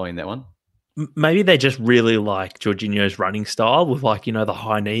following that one. Maybe they just really like Jorginho's running style with the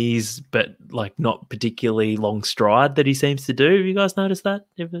high knees, but like not particularly long stride that he seems to do. Have you guys noticed that?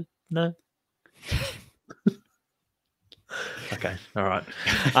 Ever? No. Okay. All right.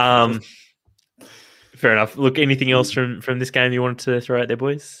 Fair enough. Look, anything else from this game you wanted to throw out there,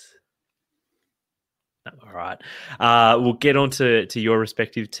 boys? No, all right. We'll get on to your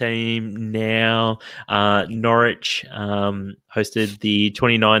respective team now. Norwich hosted the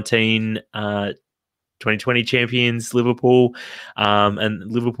 2019-2020 champions, Liverpool.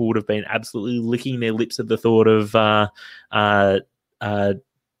 And Liverpool would have been absolutely licking their lips at the thought of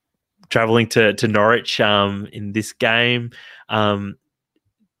travelling to Norwich in this game.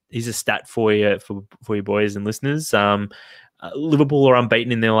 Here's a stat for you boys and listeners. Liverpool are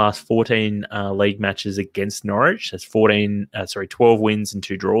unbeaten in their last 14 league matches against Norwich. That's 12 wins and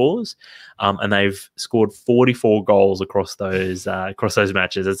 2 draws, and they've scored 44 goals across those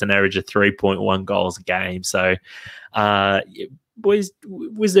matches. That's an average of 3.1 goals a game. So, boys,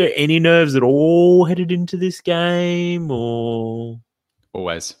 was there any nerves at all headed into this game, or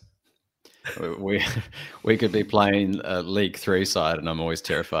always? We could be playing a League 3 side, and I'm always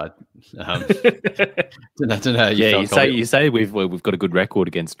terrified. Don't know. You say we've got a good record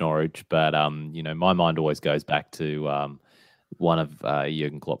against Norwich, but my mind always goes back to one of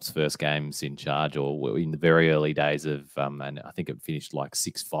Jurgen Klopp's first games in charge, or in the very early days of, and I think it finished like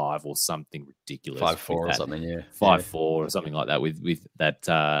 6-5 or something ridiculous, 5-4 or something, 5-4 or something like that, with that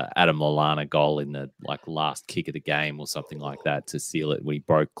Adam Lallana goal in the last kick of the game or something like that to seal it when he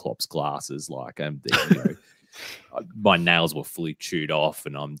broke Klopp's glasses. My nails were fully chewed off,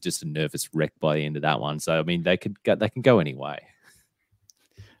 and I'm just a nervous wreck by the end of that one. So I mean, they can go any way.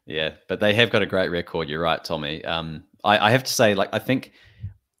 Yeah, but they have got a great record. You're right, Tommy. I have to say, I think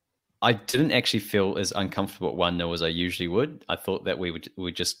I didn't actually feel as uncomfortable at 1-0 as I usually would. I thought that we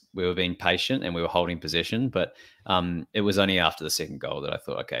were being patient and we were holding possession, but it was only after the second goal that I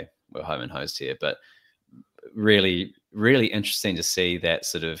thought, okay, we're home and hosed here. But really, really interesting to see that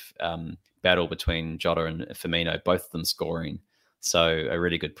sort of battle between Jota and Firmino, both of them scoring. So a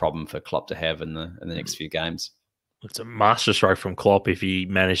really good problem for Klopp to have in the next few games. It's a masterstroke from Klopp if he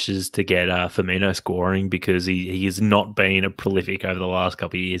manages to get Firmino scoring, because he has not been a prolific over the last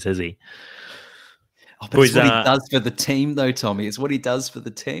couple of years, has he? Oh, but it's what he does for the team, though, Tommy. It's what he does for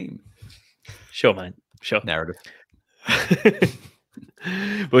the team. Sure, mate. Sure. Narrative.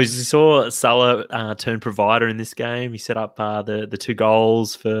 Boys, you saw Salah turn provider in this game. He set up the 2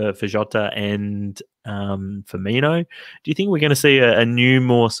 goals for Jota and Firmino. Do you think we're going to see a new,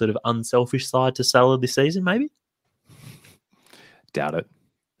 more sort of unselfish side to Salah this season, maybe? Doubt it.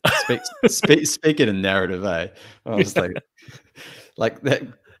 Speaking of narrative, honestly, like that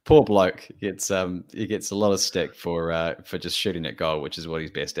poor bloke gets he gets a lot of stick for just shooting at goal, which is what he's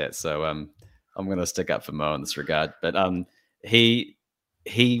best at. So I'm going to stick up for Mo in this regard. But he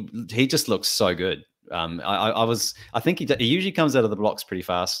just looks so good. I think he usually comes out of the blocks pretty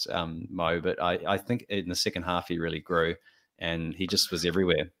fast, Mo. But I think in the second half he really grew, and he just was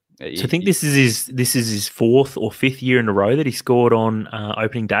everywhere. So I think this is his 4th or 5th year in a row that he scored on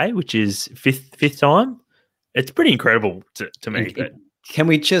opening day, which is fifth time. It's pretty incredible to me. But can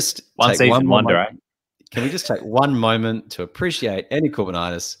we just one season wonder? Can we just take one moment to appreciate Andy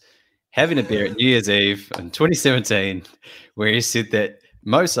Corbinitis having a beer at New Year's Eve in 2017, where he said that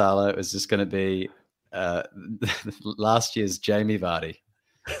Mo Salah was just going to be last year's Jamie Vardy,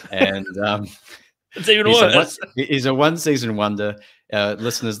 and it's even worse. He's a one-season wonder.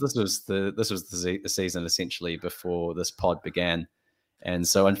 Listeners, this was the season essentially before this pod began, and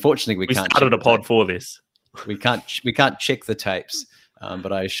so unfortunately we can't started a pod for this. We can't check the tapes,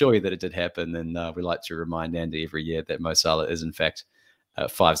 but I assure you that it did happen, and we like to remind Andy every year that Mo Salah is in fact a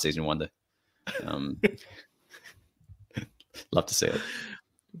 5-season wonder. Love to see it.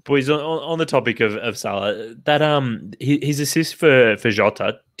 Boys, on the topic of Salah, that his assist for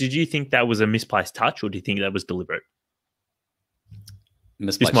Jota, did you think that was a misplaced touch, or do you think that was deliberate?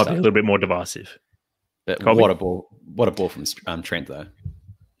 This might be a little bit more divisive. But what a ball from Trent, though.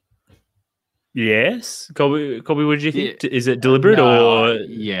 Yes, Colby, what did you think? Is it deliberate or?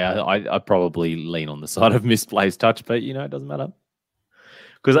 Yeah, I probably lean on the side of misplaced touch, but it doesn't matter.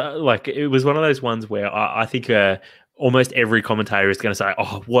 Because it was one of those ones where I think almost every commentator is going to say,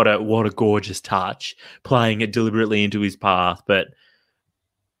 "Oh, what a gorgeous touch, playing it deliberately into his path." But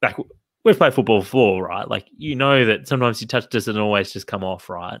we've played football before, right? That sometimes your touch doesn't always just come off,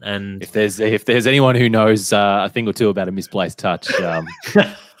 right? And if there's anyone who knows a thing or two about a misplaced touch,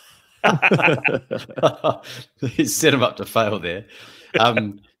 he set him up to fail there.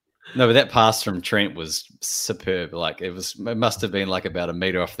 No, but that pass from Trent was superb. It must have been about a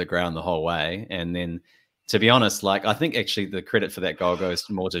meter off the ground the whole way. And then, to be honest, I think actually the credit for that goal goes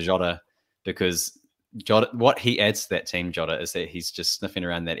more to Jota, because Jota, what he adds to that team, Jota, is that he's just sniffing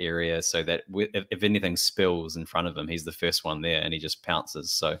around that area so that if anything spills in front of him, he's the first one there and he just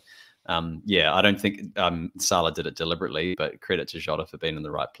pounces. So, I don't think Salah did it deliberately, but credit to Jota for being in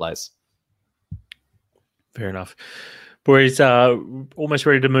the right place. Fair enough. Boys, almost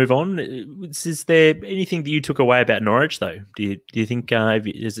ready to move on. Is there anything that you took away about Norwich, though? Do you think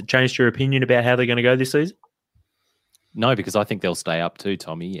has it changed your opinion about how they're going to go this season? No, because I think they'll stay up too,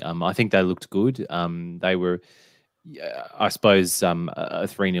 Tommy. I think they looked good. They were, I suppose, a 3-0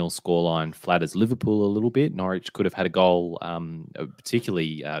 scoreline flatters Liverpool a little bit. Norwich could have had a goal,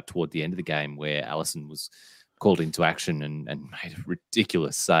 particularly toward the end of the game, where Alisson was called into action and made a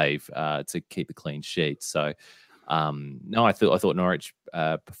ridiculous save to keep a clean sheet. So, no, I thought Norwich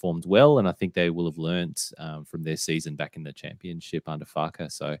performed well, and I think they will have learnt from their season back in the Championship under Farke.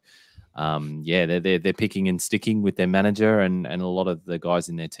 So, they're picking and sticking with their manager and a lot of the guys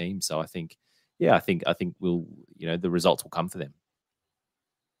in their team. So I think we'll the results will come for them.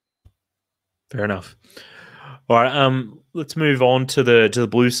 Fair enough. All right, let's move on to the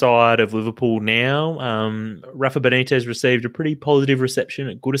blue side of Liverpool now. Rafa Benitez received a pretty positive reception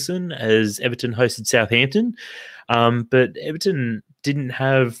at Goodison as Everton hosted Southampton, but Everton didn't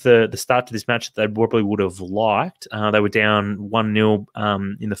have the start to this match that they probably would have liked. They were down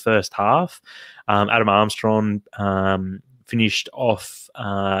 1-0 in the first half. Adam Armstrong finished off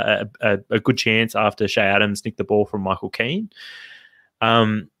a good chance after Shea Adams nicked the ball from Michael Keane.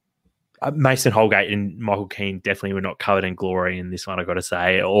 Mason Holgate and Michael Keane definitely were not covered in glory in this one, I've got to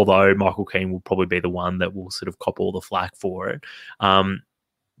say, although Michael Keane will probably be the one that will sort of cop all the flack for it.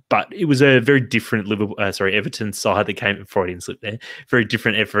 but it was a very different Everton side that came. Freudian slip there. Very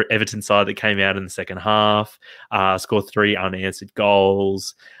different Everton side that came out in the second half. Scored 3 unanswered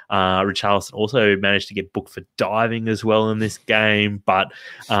goals. Richarlison also managed to get booked for diving as well in this game, but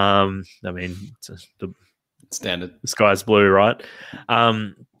I mean, the standard. The sky's blue, right?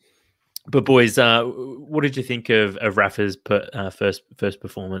 But boys, what did you think of Rafa's first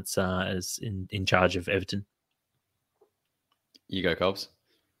performance as in charge of Everton? You go, Cobbs.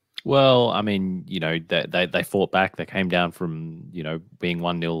 Well, I mean, they fought back. They came down from being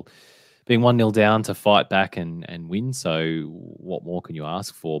 1-0 down to fight back and win. So what more can you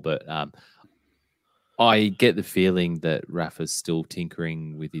ask for? But I get the feeling that Rafa's still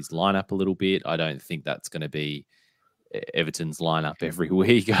tinkering with his lineup a little bit. I don't think that's going to be Everton's lineup every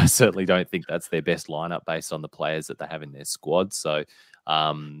week. I certainly don't think that's their best lineup based on the players that they have in their squad. So,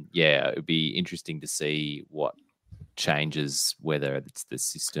 it would be interesting to see what changes, whether it's the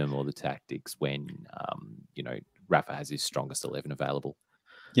system or the tactics, when Rafa has his strongest 11 available.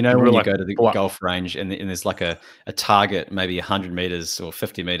 When you go to the golf range and there's like a target, maybe 100 meters or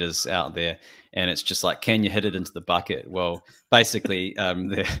 50 meters out there, and it's just like, can you hit it into the bucket? Well, basically,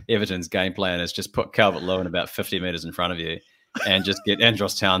 the Everton's game plan is just put Calvert-Lewin about 50 meters in front of you and just get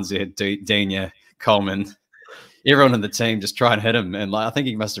Andros Townsend, Digne, Coleman, everyone in the team, just try and hit him. And I think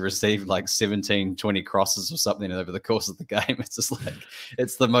he must have received like 17, 20 crosses or something over the course of the game. It's just like,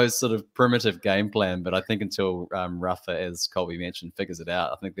 it's the most sort of primitive game plan. But I think until Rafa, as Colby mentioned, figures it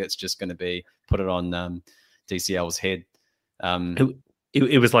out, I think that's just going to be put it on DCL's head.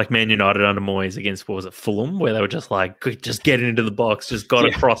 It was like Man United under Moyes against, what was it, Fulham, where they were just like, just get into the box, just got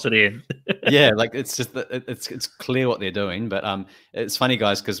to cross it in. Yeah, like it's just it's clear what they're doing. But it's funny,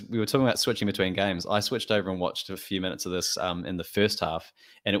 guys, because we were talking about switching between games. I switched over and watched a few minutes of this in the first half,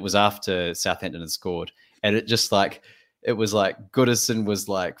 and it was after Southampton had scored, and it just like. It was like Goodison was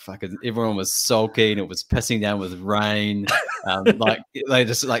like fucking. Everyone was sulking. It was pissing down with rain. Like they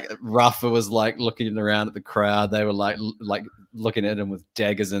just like Rafa was like looking around at the crowd. They were like looking at him with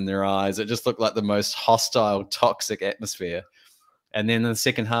daggers in their eyes. It just looked like the most hostile, toxic atmosphere. And then in the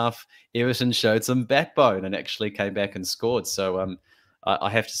second half, Everton showed some backbone and actually came back and scored. So I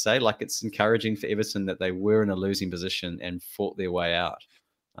have to say, like, it's encouraging for Everton that they were in a losing position and fought their way out.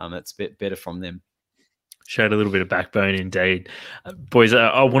 It's a bit better from them. Showed a little bit of backbone indeed. Boys,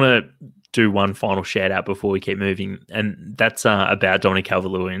 I want to do one final shout out before we keep moving, and that's about Dominic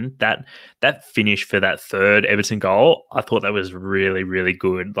Calvert-Lewin. That finish for that third Everton goal, I thought that was really, really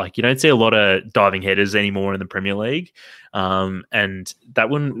good. Like, you don't see a lot of diving headers anymore in the Premier League, and that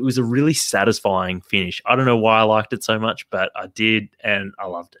one was a really satisfying finish. I don't know why I liked it so much, but I did, and I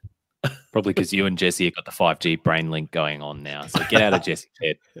loved it. Probably because you and Jesse have got the 5G brain link going on now. So get out of Jesse's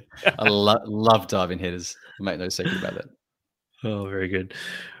head. I love diving headers. Make no secret about that. Oh, very good.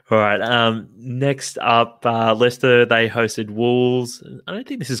 All right. Next up, Leicester, they hosted Wolves. I don't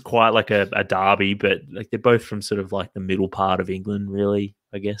think this is quite like a derby, but like they're both from sort of like the middle part of England, really,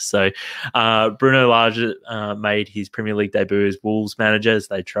 I guess. So Bruno Lage made his Premier League debut as Wolves manager as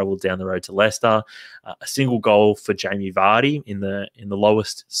they travelled down the road to Leicester. A single goal for Jamie Vardy in the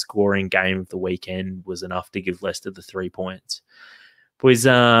lowest scoring game of the weekend was enough to give Leicester the 3 points. Boys,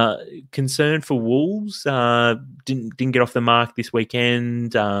 concern for Wolves. Didn't get off the mark this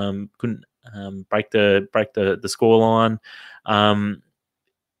weekend. Couldn't break the scoreline.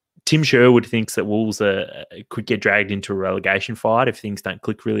 Tim Sherwood thinks that Wolves could get dragged into a relegation fight if things don't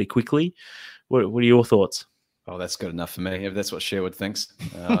click really quickly. What are your thoughts? Oh, that's good enough for me. If that's what Sherwood thinks,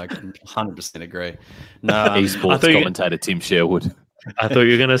 I 100% agree. No, esports commentator Tim Sherwood. I thought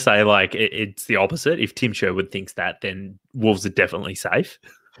you were going to say like it's the opposite. If Tim Sherwood thinks that, then Wolves are definitely safe.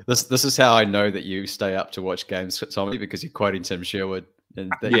 This is how I know that you stay up to watch games, Tommy, because you're quoting Tim Sherwood.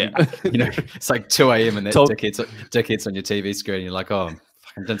 And it's like 2 a.m. and that dickhead's on your TV screen. And you're like, oh,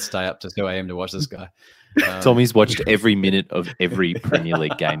 I didn't stay up to 2 a.m. to watch this guy. Tommy's watched every minute of every Premier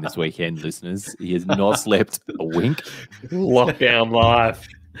League game this weekend, listeners. He has not slept a wink. Lockdown live.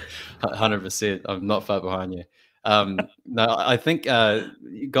 100%. I'm not far behind you. No, I think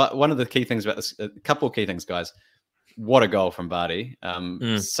you got one of the key things about this. A couple of key things, guys. What a goal from Vardy!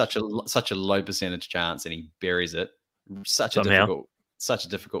 Such a low percentage chance, and he buries it. Such a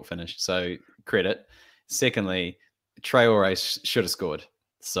difficult finish. So credit. Secondly, Traoré should have scored.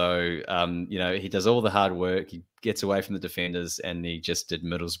 So he does all the hard work. He gets away from the defenders, and he just did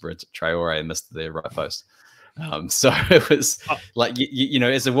Middlesbrough to Traoré and missed the right post. So it was like,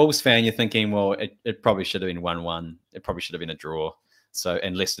 as a Wolves fan, you're thinking, well, it probably should have been 1-1. It probably should have been a draw. So,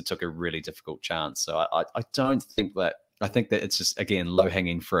 and Leicester took a really difficult chance. So I don't think that I think that it's just, again,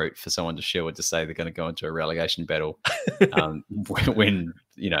 low-hanging fruit for someone to Sherwood to say they're going to go into a relegation battle when,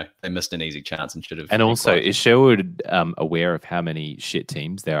 they missed an easy chance and should have. And also, is Sherwood aware of how many shit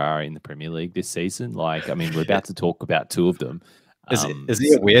teams there are in the Premier League this season? Like, I mean, we're about to talk about two of them. Is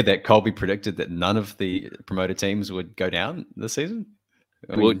he aware that Colby predicted that none of the promoted teams would go down this season?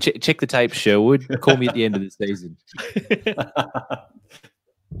 Well, check the tape, Sherwood. Call me at the end of the season.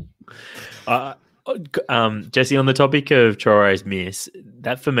 Jesse, on the topic of Traore's miss,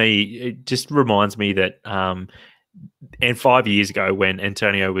 that for me, it just reminds me that, and 5 years ago when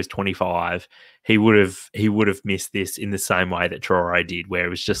Antonio was 25, he would have missed this in the same way that Traore did, where it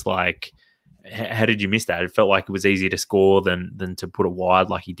was just like, how did you miss that? It felt like it was easier to score than to put it wide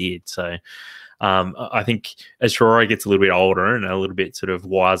like he did. So I think as Traore gets a little bit older and a little bit sort of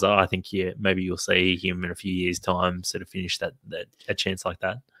wiser, I think maybe you'll see him in a few years' time sort of finish that a chance like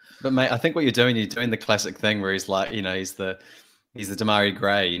that. But mate, I think what you're doing the classic thing where he's like, he's the Damari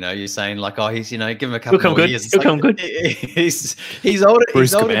Gray, you're saying like, oh, he's, give him a couple more years. He'll come good. He's older.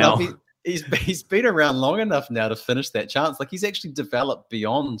 Bruce He's old Kamau. enough. He's been around long enough now to finish that chance. Like he's actually developed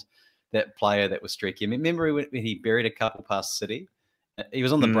beyond that player that was streaky. I mean, remember when he buried a couple past City? He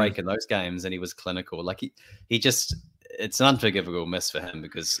was on the break in those games and he was clinical. Like he just, it's an unforgivable miss for him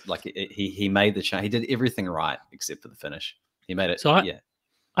because like he made the change. He did everything right except for the finish. He made it. So I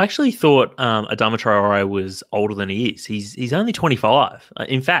actually thought Adama Traore was older than he is. He's only 25.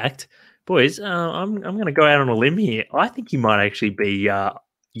 In fact, boys, I'm going to go out on a limb here. I think he might actually be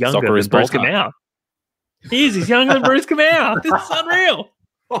younger than Bruce Kamau. He is. He's younger than Bruce Kamau. This is unreal.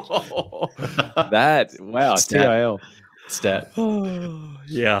 Wow, TIL. Stat.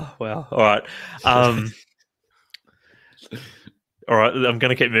 Yeah, wow. All right. All right, I'm going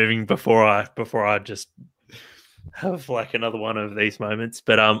to keep moving before I just have like another one of these moments.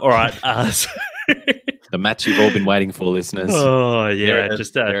 But all right. The match you've all been waiting for, listeners. Oh yeah,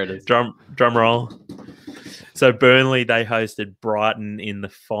 just drum roll. So Burnley, they hosted Brighton in the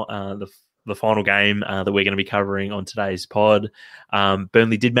final game that we're going to be covering on today's pod.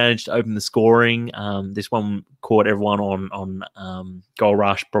 Burnley did manage to open the scoring. This one caught everyone on Goal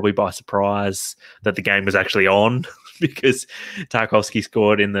Rush, probably by surprise that the game was actually on because Tarkowski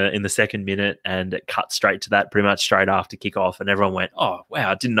scored in the second minute and it cut straight to that pretty much straight after kickoff. And everyone went, oh,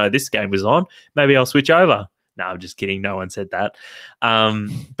 wow, I didn't know this game was on. Maybe I'll switch over. No, I'm just kidding. No one said that.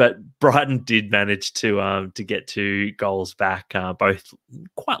 But Brighton did manage to get 2 goals back, both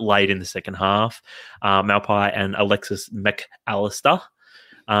quite late in the second half. Malpai and Alexis McAllister.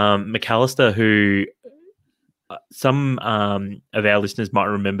 McAllister, who some of our listeners might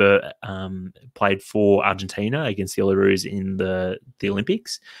remember played for Argentina against the Belarus in the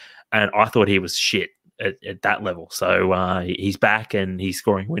Olympics. And I thought he was shit at that level. So he's back and he's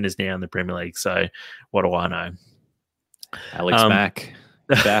scoring winners now in the Premier League. So what do I know? Alex Mack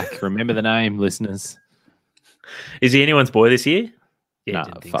back. Remember the name, listeners. Is he anyone's boy this year? Yeah,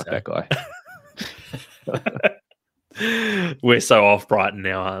 fuck that guy. We're so off Brighton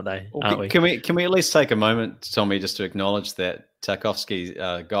now, aren't they? Aren't we? Can we at least take a moment, Tommy, just to acknowledge that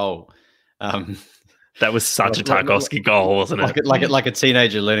Tarkowski's goal? That was such a Tarkowski goal, wasn't it? Like a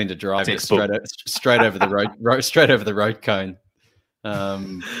teenager learning to drive straight over the road cone.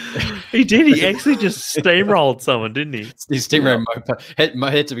 He did. He actually just steamrolled someone, didn't he? He steamrolled Mope.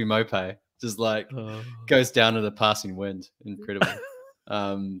 Had to be Mope. Just like goes down in the passing wind. Incredible.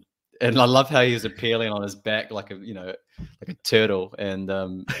 And I love how he was appealing on his back like a turtle. And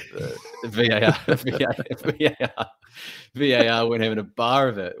VAR went having a bar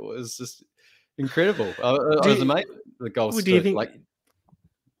of it. It was just incredible. I was amazed. The goal stood. Do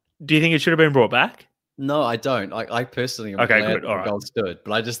you think it should have been brought back? No, I don't. I personally am glad the goal stood,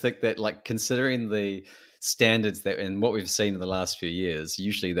 but I just think that, like, considering the standards that and what we've seen in the last few years,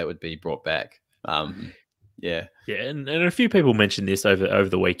 usually that would be brought back. Yeah, and a few people mentioned this over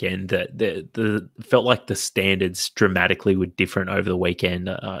the weekend that the felt like the standards dramatically were different over the weekend.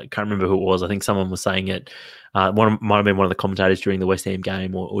 I can't remember who it was. I think someone was saying it. Might have been one of the commentators during the West Ham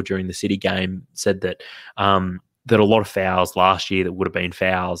game or during the City game said that that a lot of fouls last year that would have been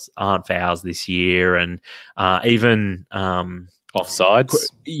fouls aren't fouls this year, and even offsides.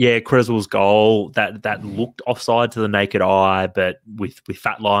 Yeah, Creswell's goal that looked offside to the naked eye, but with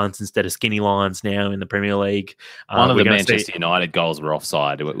fat lines instead of skinny lines now in the Premier League. One of the Manchester United goals were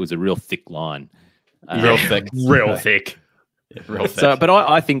offside. It was a real thick line, real thick. Real thick. So, but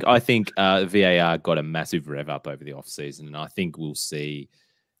I think VAR got a massive rev up over the off season, and I think we'll see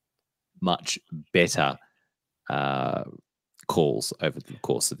much better calls over the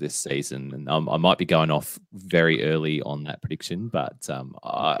course of this season. And I might be going off very early on that prediction, but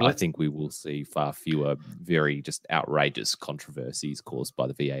I think we will see far fewer very just outrageous controversies caused by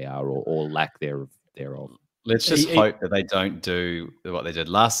the VAR or lack thereof. Let's just hope that they don't do what they did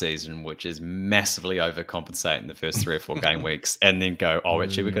last season, which is massively overcompensate in the first 3 or 4 game weeks and then go, oh,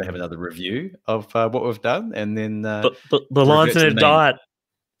 actually, we're going to have another review of what we've done. And then the lines in a diet,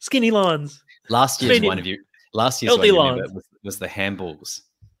 skinny lines. Last year's one was the handballs.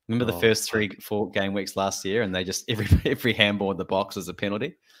 Remember the first 3-4 game weeks last year, and they just every handball in the box was a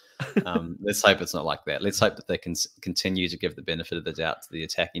penalty. Let's hope it's not like that. Let's hope that they can continue to give the benefit of the doubt to the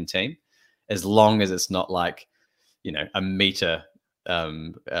attacking team, as long as it's not like, a meter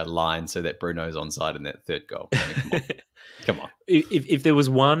line so that Bruno's onside in that third goal. I mean, come on. If there was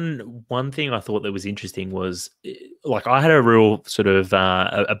one thing I thought that was interesting was, like, I had a real sort of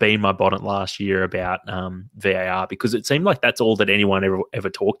a bee in my bonnet last year about VAR, because it seemed like that's all that anyone ever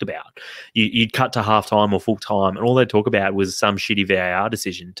talked about. You'd cut to halftime or full time, and all they'd talk about was some shitty VAR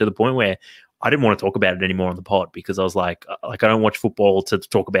decision, to the point where I didn't want to talk about it anymore on the pod, because I was like I don't watch football to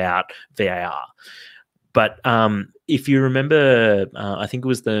talk about VAR. But if you remember, I think it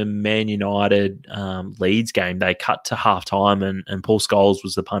was the Man United Leeds game, they cut to halftime, and Paul Scholes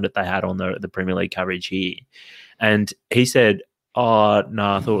was the pundit they had on the Premier League coverage here. And he said, oh,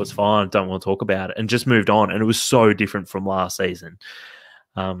 no, I thought it was fine, don't want to talk about it, and just moved on. And it was so different from last season.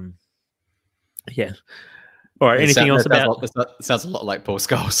 Yeah. All right, anything else about... It sounds a lot like Paul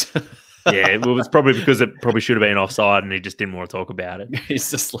Scholes. Yeah, well, it's probably because it probably should have been offside, and he just didn't want to talk about it. He's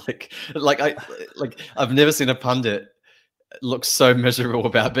just I've never seen a pundit look so miserable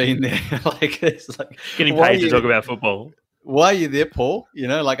about being there. It's like getting paid to talk about football. Why are you there, Paul?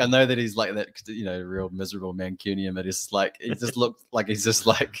 I know that he's like that, real miserable Mancunian, but it's like he just looked like he's just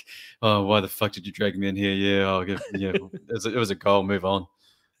like, oh, why the fuck did you drag me in here? Yeah, it was a goal. Move on.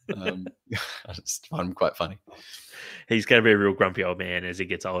 I just find him quite funny. He's going to be a real grumpy old man as he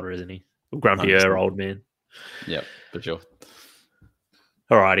gets older, isn't he? Grumpier old man. Yeah, for sure.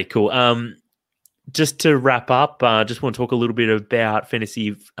 All righty, cool. Just to wrap up, just want to talk a little bit about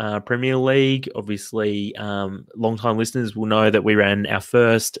Fantasy Premier League. Obviously, long-time listeners will know that we ran our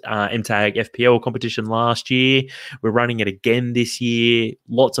first MTAG FPL competition last year. We're running it again this year.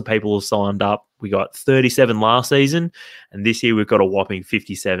 Lots of people have signed up. We got 37 last season, and this year we've got a whopping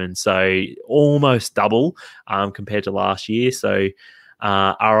 57, so almost double compared to last year. So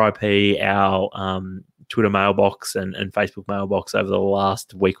RIP our Twitter mailbox and Facebook mailbox over the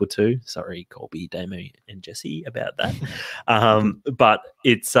last week or two. Sorry, Colby, Damo, and Jesse about that. But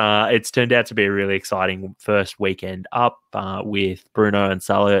it's turned out to be a really exciting first weekend up with Bruno and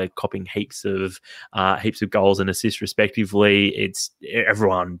Salah copping heaps of goals and assists respectively.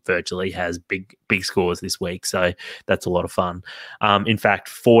 Everyone virtually has big scores this week, so that's a lot of fun. In fact,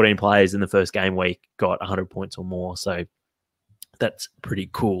 14 players in the first game week got 100 points or more, so that's pretty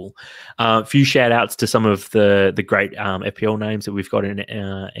cool. A few shout outs to some of the great FPL names that we've got in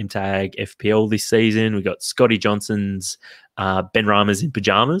MTAG FPL this season. We've got Scotty Johnson's Ben Rama's in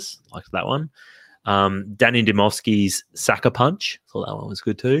Pajamas, like that one. Danny Dimovski's Saka Punch, thought that one was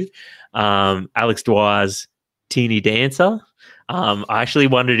good too. Alex Dwyer's Teeny Dancer. I actually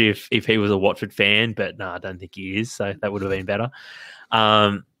wondered if he was a Watford fan, but no, I don't think he is, so that would have been better.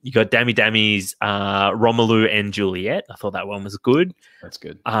 You got Dammy's Romelu and Juliet. I thought that one was good. That's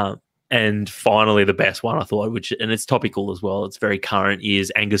good. And finally, the best one I thought, and it's topical as well, it's very current,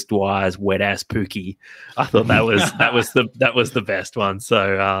 is Angus Dwyer's Wet Ass Pookie. I thought that was the best one.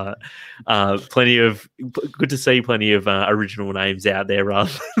 So good to see plenty of original names out there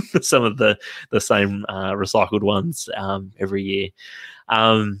rather than some of the same recycled ones every year.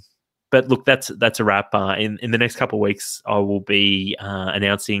 But look, that's a wrap. In the next couple of weeks, I will be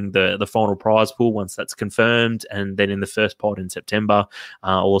announcing the final prize pool once that's confirmed, and then in the first pod in September,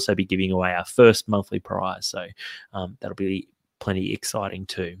 I'll also be giving away our first monthly prize. So that'll be plenty exciting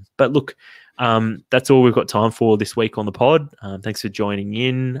too. But look, that's all we've got time for this week on the pod. Thanks for joining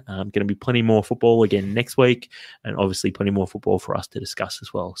in. Going to be plenty more football again next week, and obviously plenty more football for us to discuss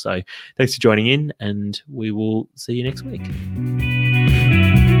as well. So thanks for joining in, and we will see you next week.